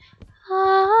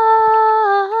 oh,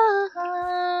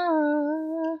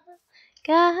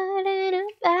 got in a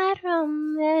bad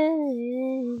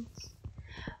romance.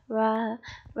 Ra,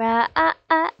 ra, ah,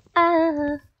 ah,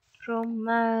 ah.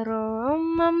 Roma,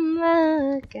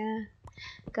 Roma,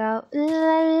 go, la,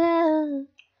 la.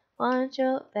 Want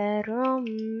your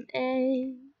bedroom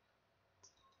in.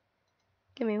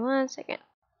 Give me 1 second.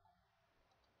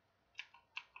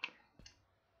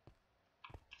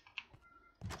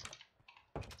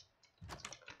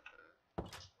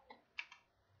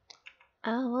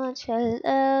 I want your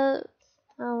love.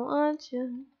 I want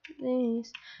you,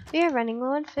 please. We are running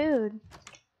low on food.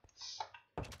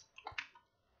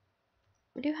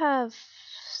 We do have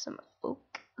some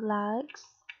oak logs.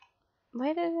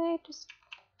 Why did I just...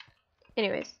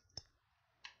 Anyways.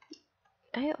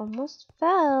 I almost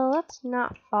fell. Let's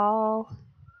not fall.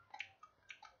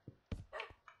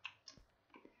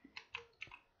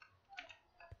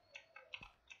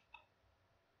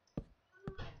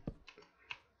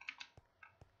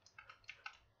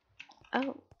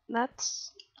 Oh,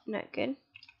 that's not good.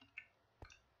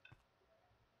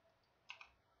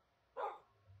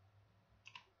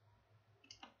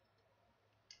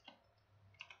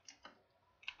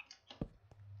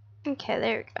 Okay,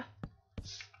 there we go.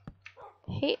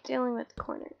 Hate dealing with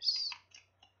corners.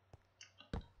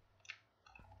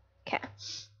 Okay.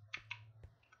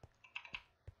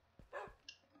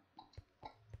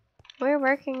 We're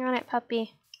working on it,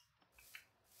 puppy.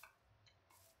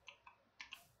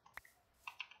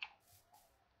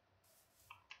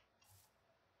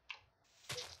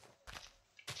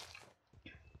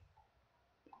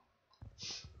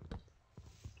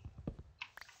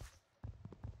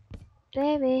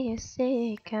 Baby, you're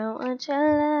sick, I want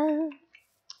your love.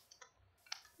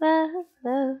 Love,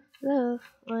 love, love,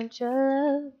 want your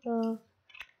love, love,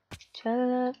 your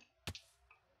love.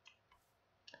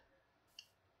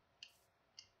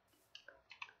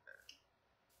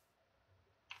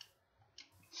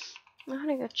 I'm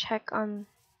gonna go check on.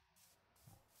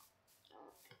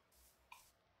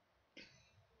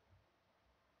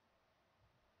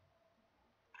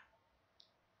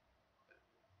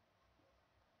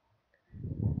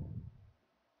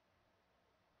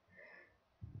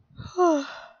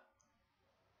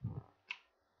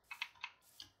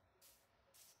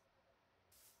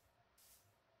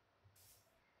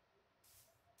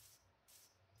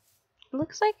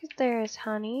 Looks like there is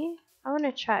honey. I want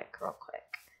to check real quick.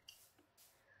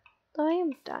 Though I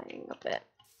am dying a bit.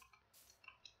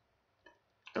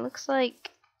 It looks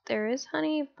like there is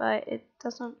honey, but it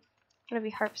doesn't want to be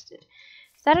harvested.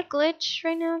 Is that a glitch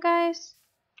right now, guys?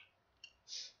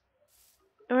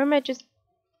 Or am I just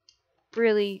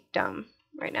really dumb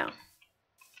right now?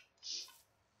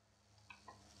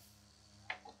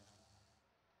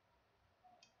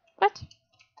 What?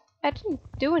 I didn't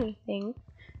do anything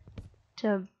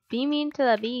to be mean to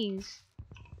the bees.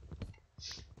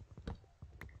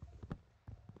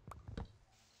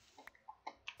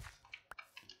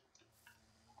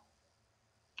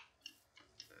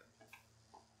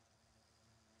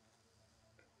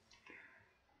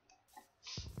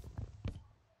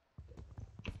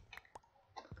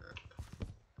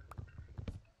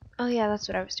 Oh yeah, that's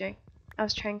what I was doing. I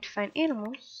was trying to find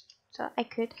animals so I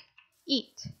could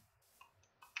eat.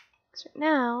 So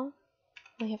now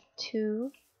we have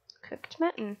 2 cooked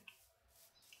mutton,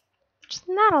 which is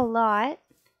not a lot.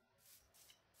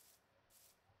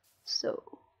 So,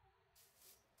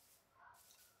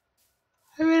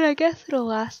 I mean, I guess it'll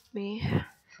last me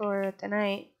for the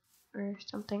night or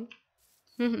something.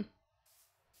 Ooh,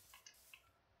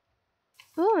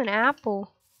 an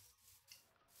apple.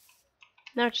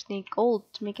 Now I just need gold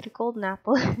to make it a golden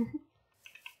apple.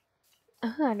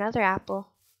 Oh, another apple.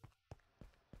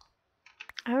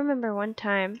 I remember one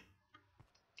time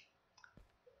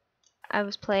I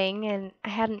was playing and I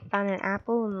hadn't found an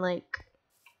apple in like,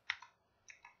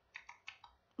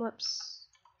 whoops.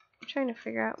 I'm trying to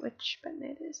figure out which button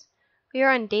it is. We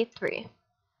are on day 3,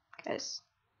 guys.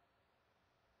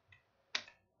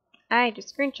 I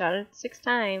just screenshotted 6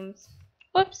 times.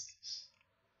 Whoops.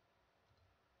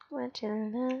 Want you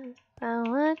to love, I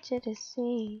want you to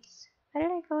seize. Why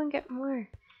did I go and get more?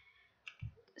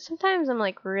 Sometimes I'm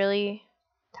like really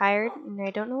tired and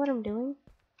I don't know what I'm doing.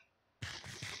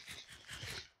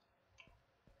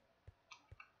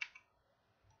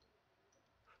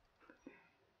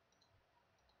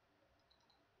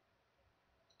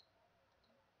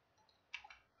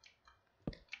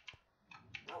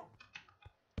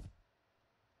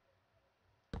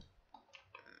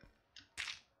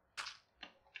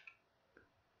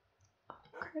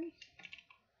 Okay.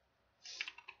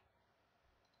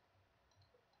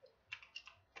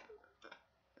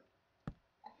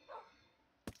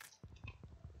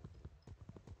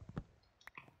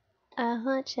 I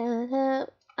want your love,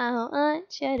 I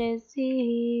want your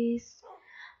disease.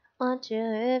 Want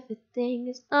your everything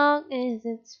as long as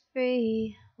it's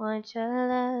free. Want your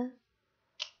love.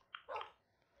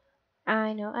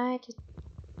 I know I just.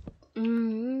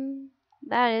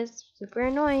 That is super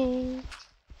annoying.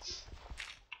 It's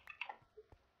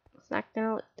not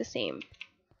gonna look the same.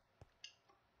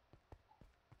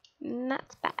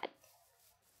 That's bad.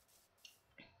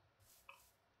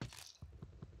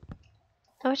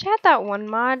 I wish I had that one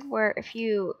mod where if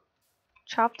you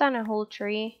chop down a whole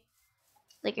tree,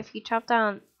 like if you chop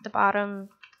down the bottom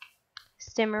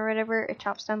stem or whatever, it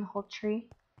chops down the whole tree.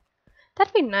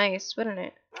 That'd be nice, wouldn't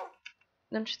it?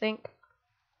 Don't you think?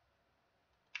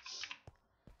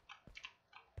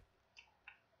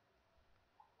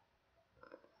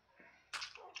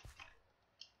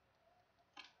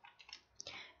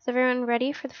 Is everyone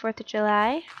ready for the 4th of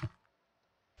July?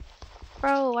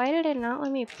 Bro, why did it not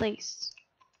let me place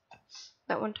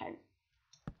that one time?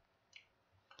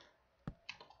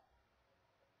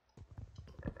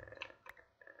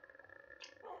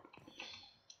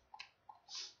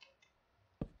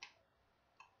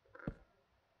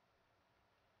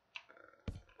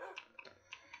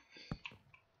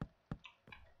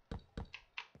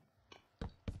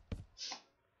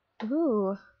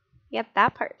 Ooh, get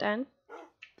that part done.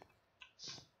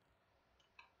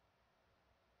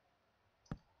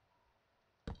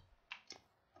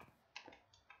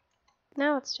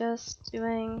 Now it's just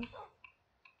doing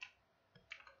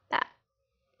that.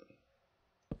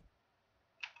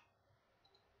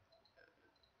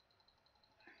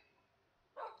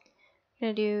 I'm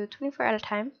gonna do 24 at a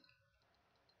time.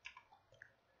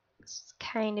 It's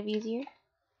kind of easier.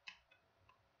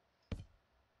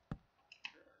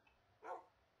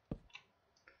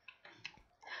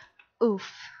 Oof.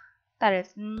 That is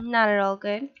not at all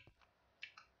good.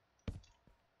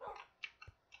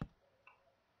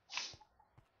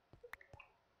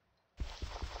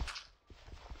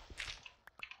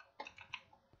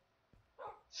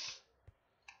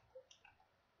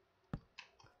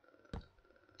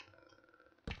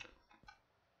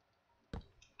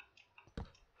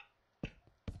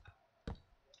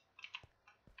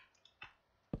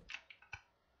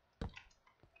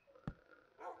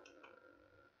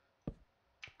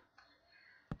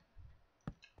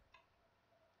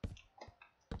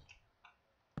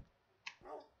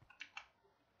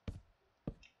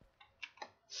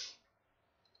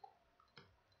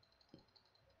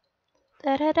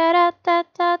 Da da da da da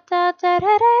da da da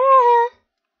da da.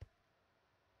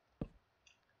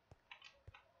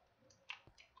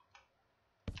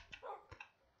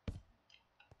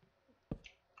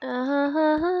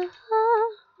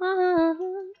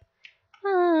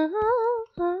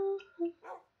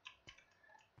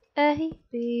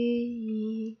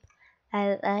 Baby,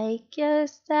 I like your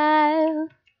style.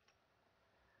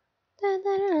 Da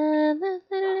da da da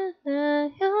da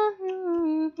da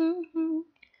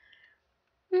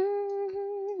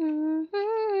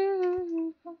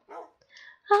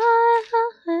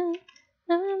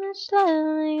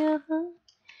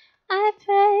I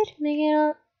pray to make it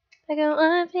all back in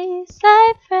one piece.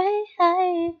 I pray.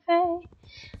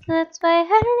 That's why I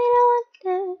don't need a one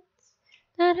dance.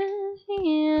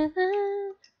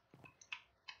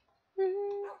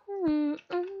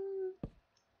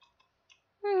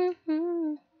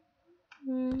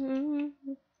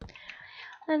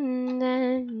 And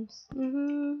then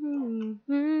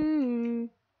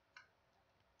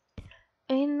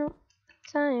ain't no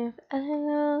time for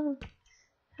ego.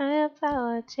 Higher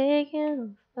power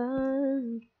taking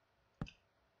fun.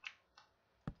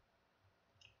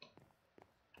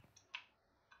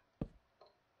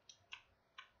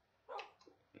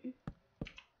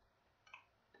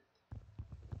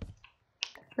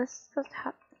 This will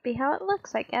be how it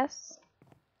looks, I guess.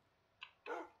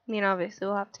 I mean, obviously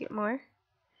we'll have to get more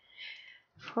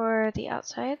for the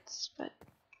outsides, but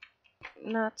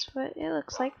that's what it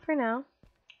looks like for now.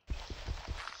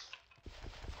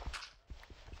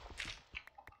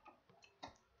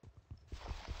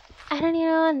 I don't need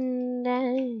one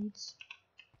dance.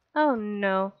 Oh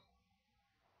no.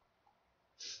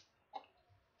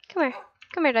 Come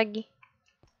here, doggy.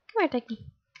 Come here, doggy.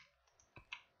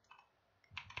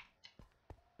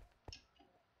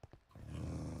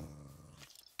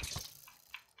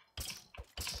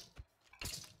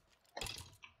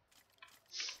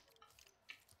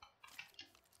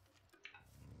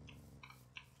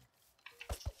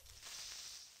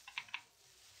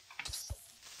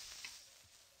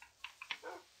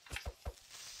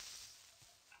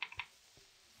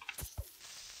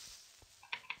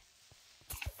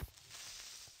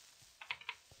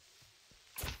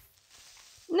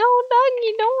 No,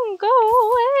 doggy, don't go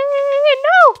away.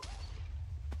 No!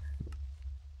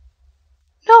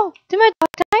 No! Did my dog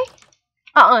die?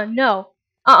 No.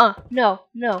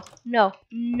 No.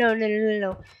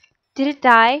 Did it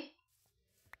die?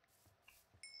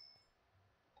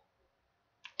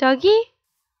 Doggy?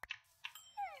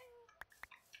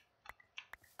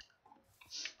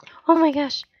 Oh my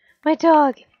gosh, my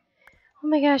dog. Oh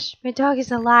my gosh, my dog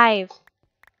is alive.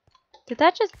 Did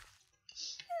that just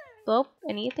blow up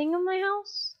anything in my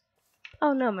house?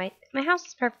 Oh no, my house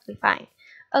is perfectly fine.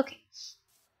 Okay.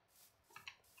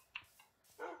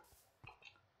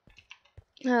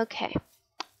 Okay.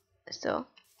 So,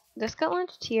 this got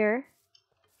launched here.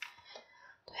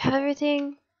 Do I have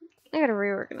everything? I gotta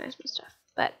reorganize my stuff.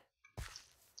 But,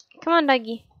 come on,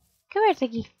 doggy. Come here,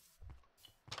 doggy.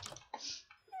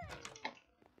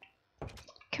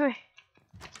 Come here.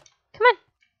 Come on.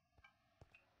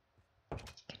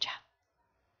 Good job.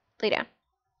 Lay down.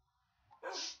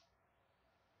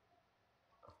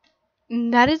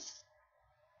 That is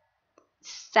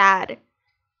sad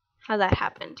how that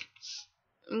happened.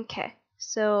 Okay,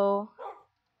 so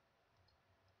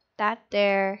that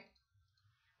there.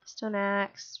 Stone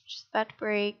axe, which is about to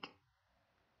break.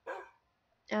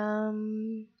 Have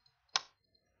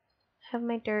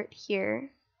my dirt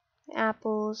here.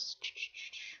 Apples.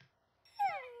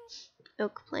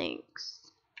 Oak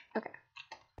planks. Okay.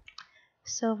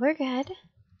 So we're good.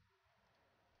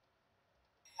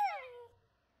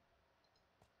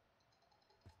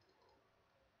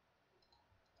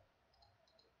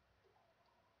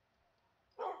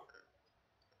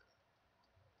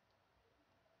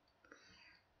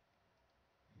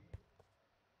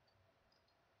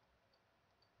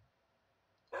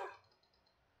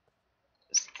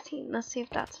 16. Let's see if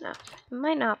that's enough. It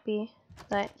might not be,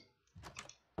 but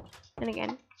then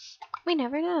again, we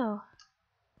never know.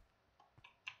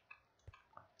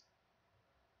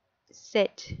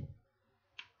 Sit.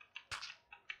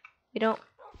 We don't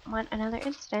want another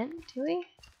incident, do we?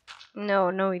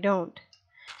 No, we don't.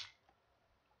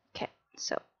 Okay,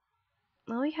 so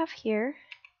what we have here.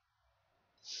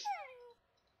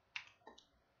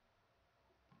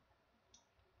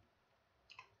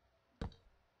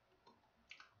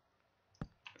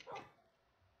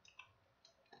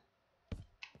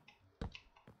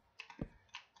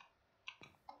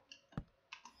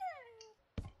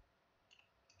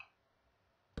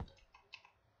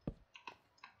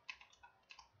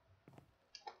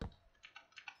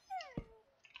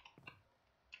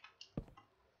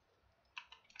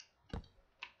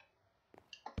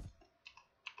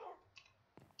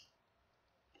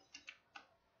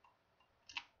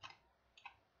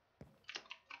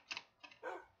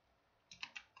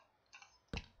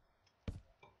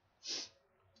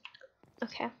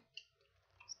 Okay,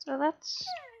 so that's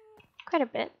quite a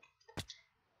bit.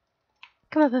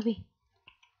 Come on, puppy.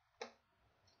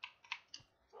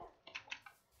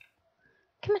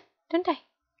 Come on, don't die.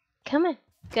 Come on,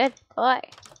 good boy.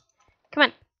 Come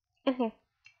on, in here.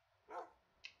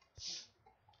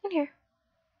 In here.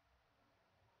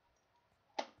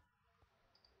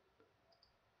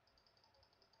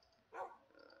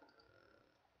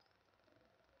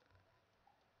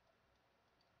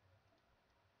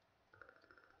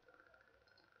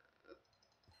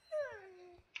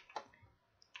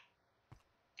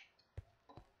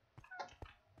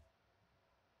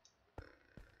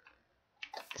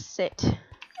 Sit.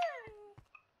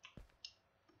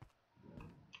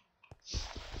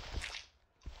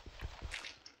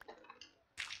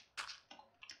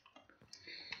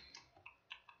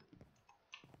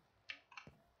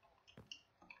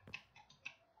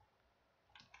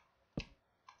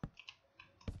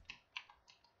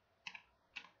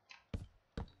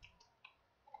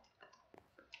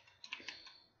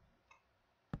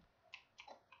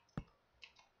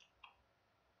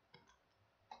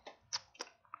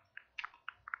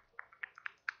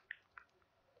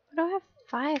 I don't have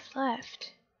 5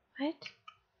 left. What?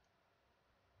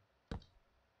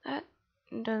 That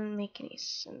doesn't make any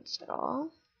sense at all.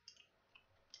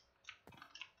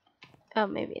 Oh,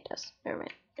 maybe it does. Never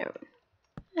mind.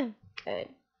 Good.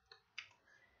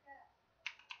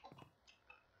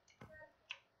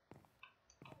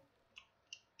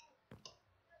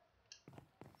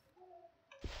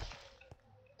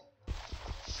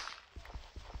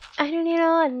 I don't need a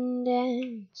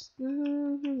London.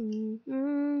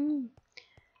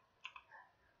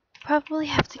 Probably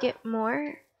have to get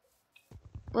more.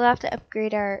 We'll have to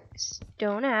upgrade our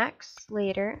stone axe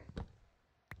later.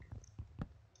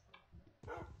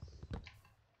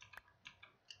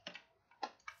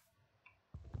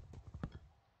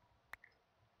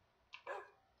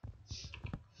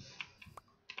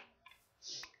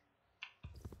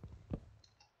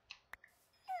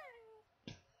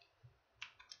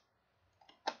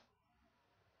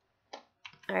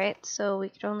 Alright, so we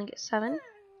could only get 7.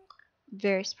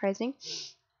 Very surprising.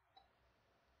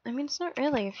 I mean, it's not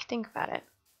really if you think about it.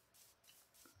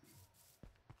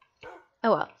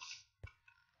 Oh well.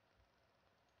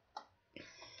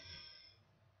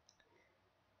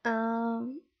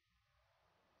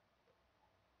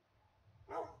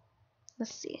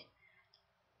 Let's see.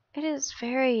 It is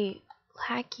very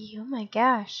laggy. Oh my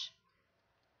gosh.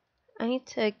 I need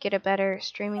to get a better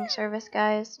streaming service,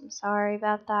 guys. I'm sorry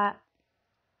about that.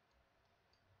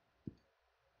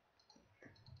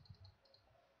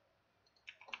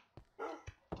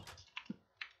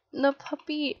 The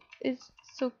puppy is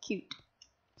so cute.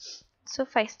 So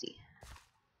feisty.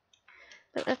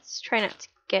 But let's try not to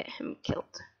get him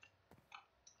killed.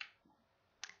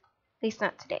 At least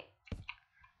not today.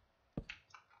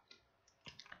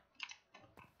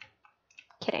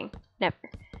 Kidding. Never.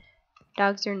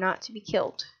 Dogs are not to be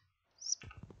killed.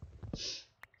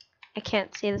 I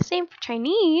can't say the same for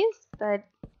Chinese, but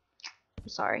I'm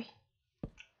sorry.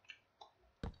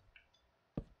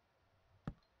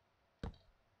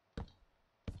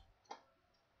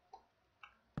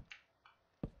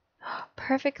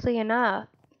 Perfectly enough.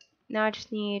 Now I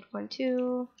just need 1,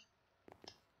 2,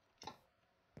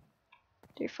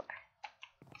 3, 4.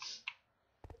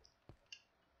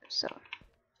 So,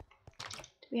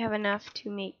 do we have enough to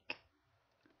make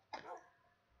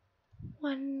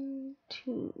 1,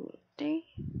 2, 3?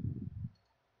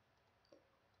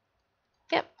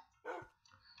 Yep.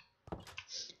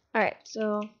 Alright,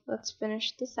 so let's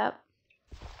finish this up.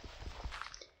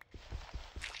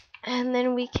 And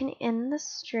then we can end the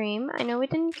stream. I know we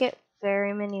didn't get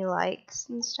very many likes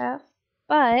and stuff,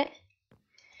 and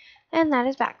that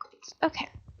is backwards. Okay.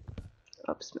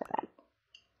 Oops, my bad.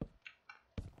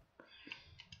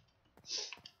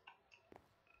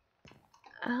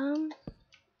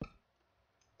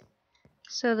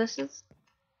 So this is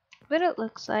what it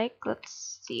looks like.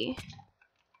 Let's see.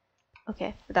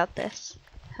 Okay, without this.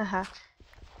 Haha.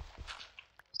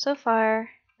 So far,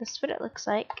 this is what it looks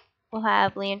like. We'll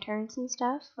have lanterns and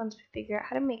stuff once we figure out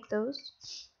how to make those.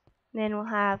 And then we'll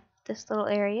have this little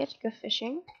area to go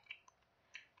fishing.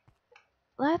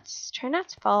 Let's try not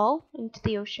to fall into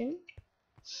the ocean.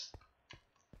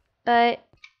 But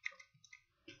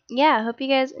yeah, I hope you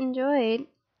guys enjoyed.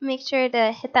 Make sure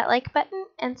to hit that like button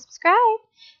and subscribe.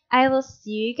 I will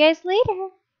see you guys later.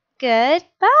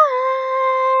 Goodbye.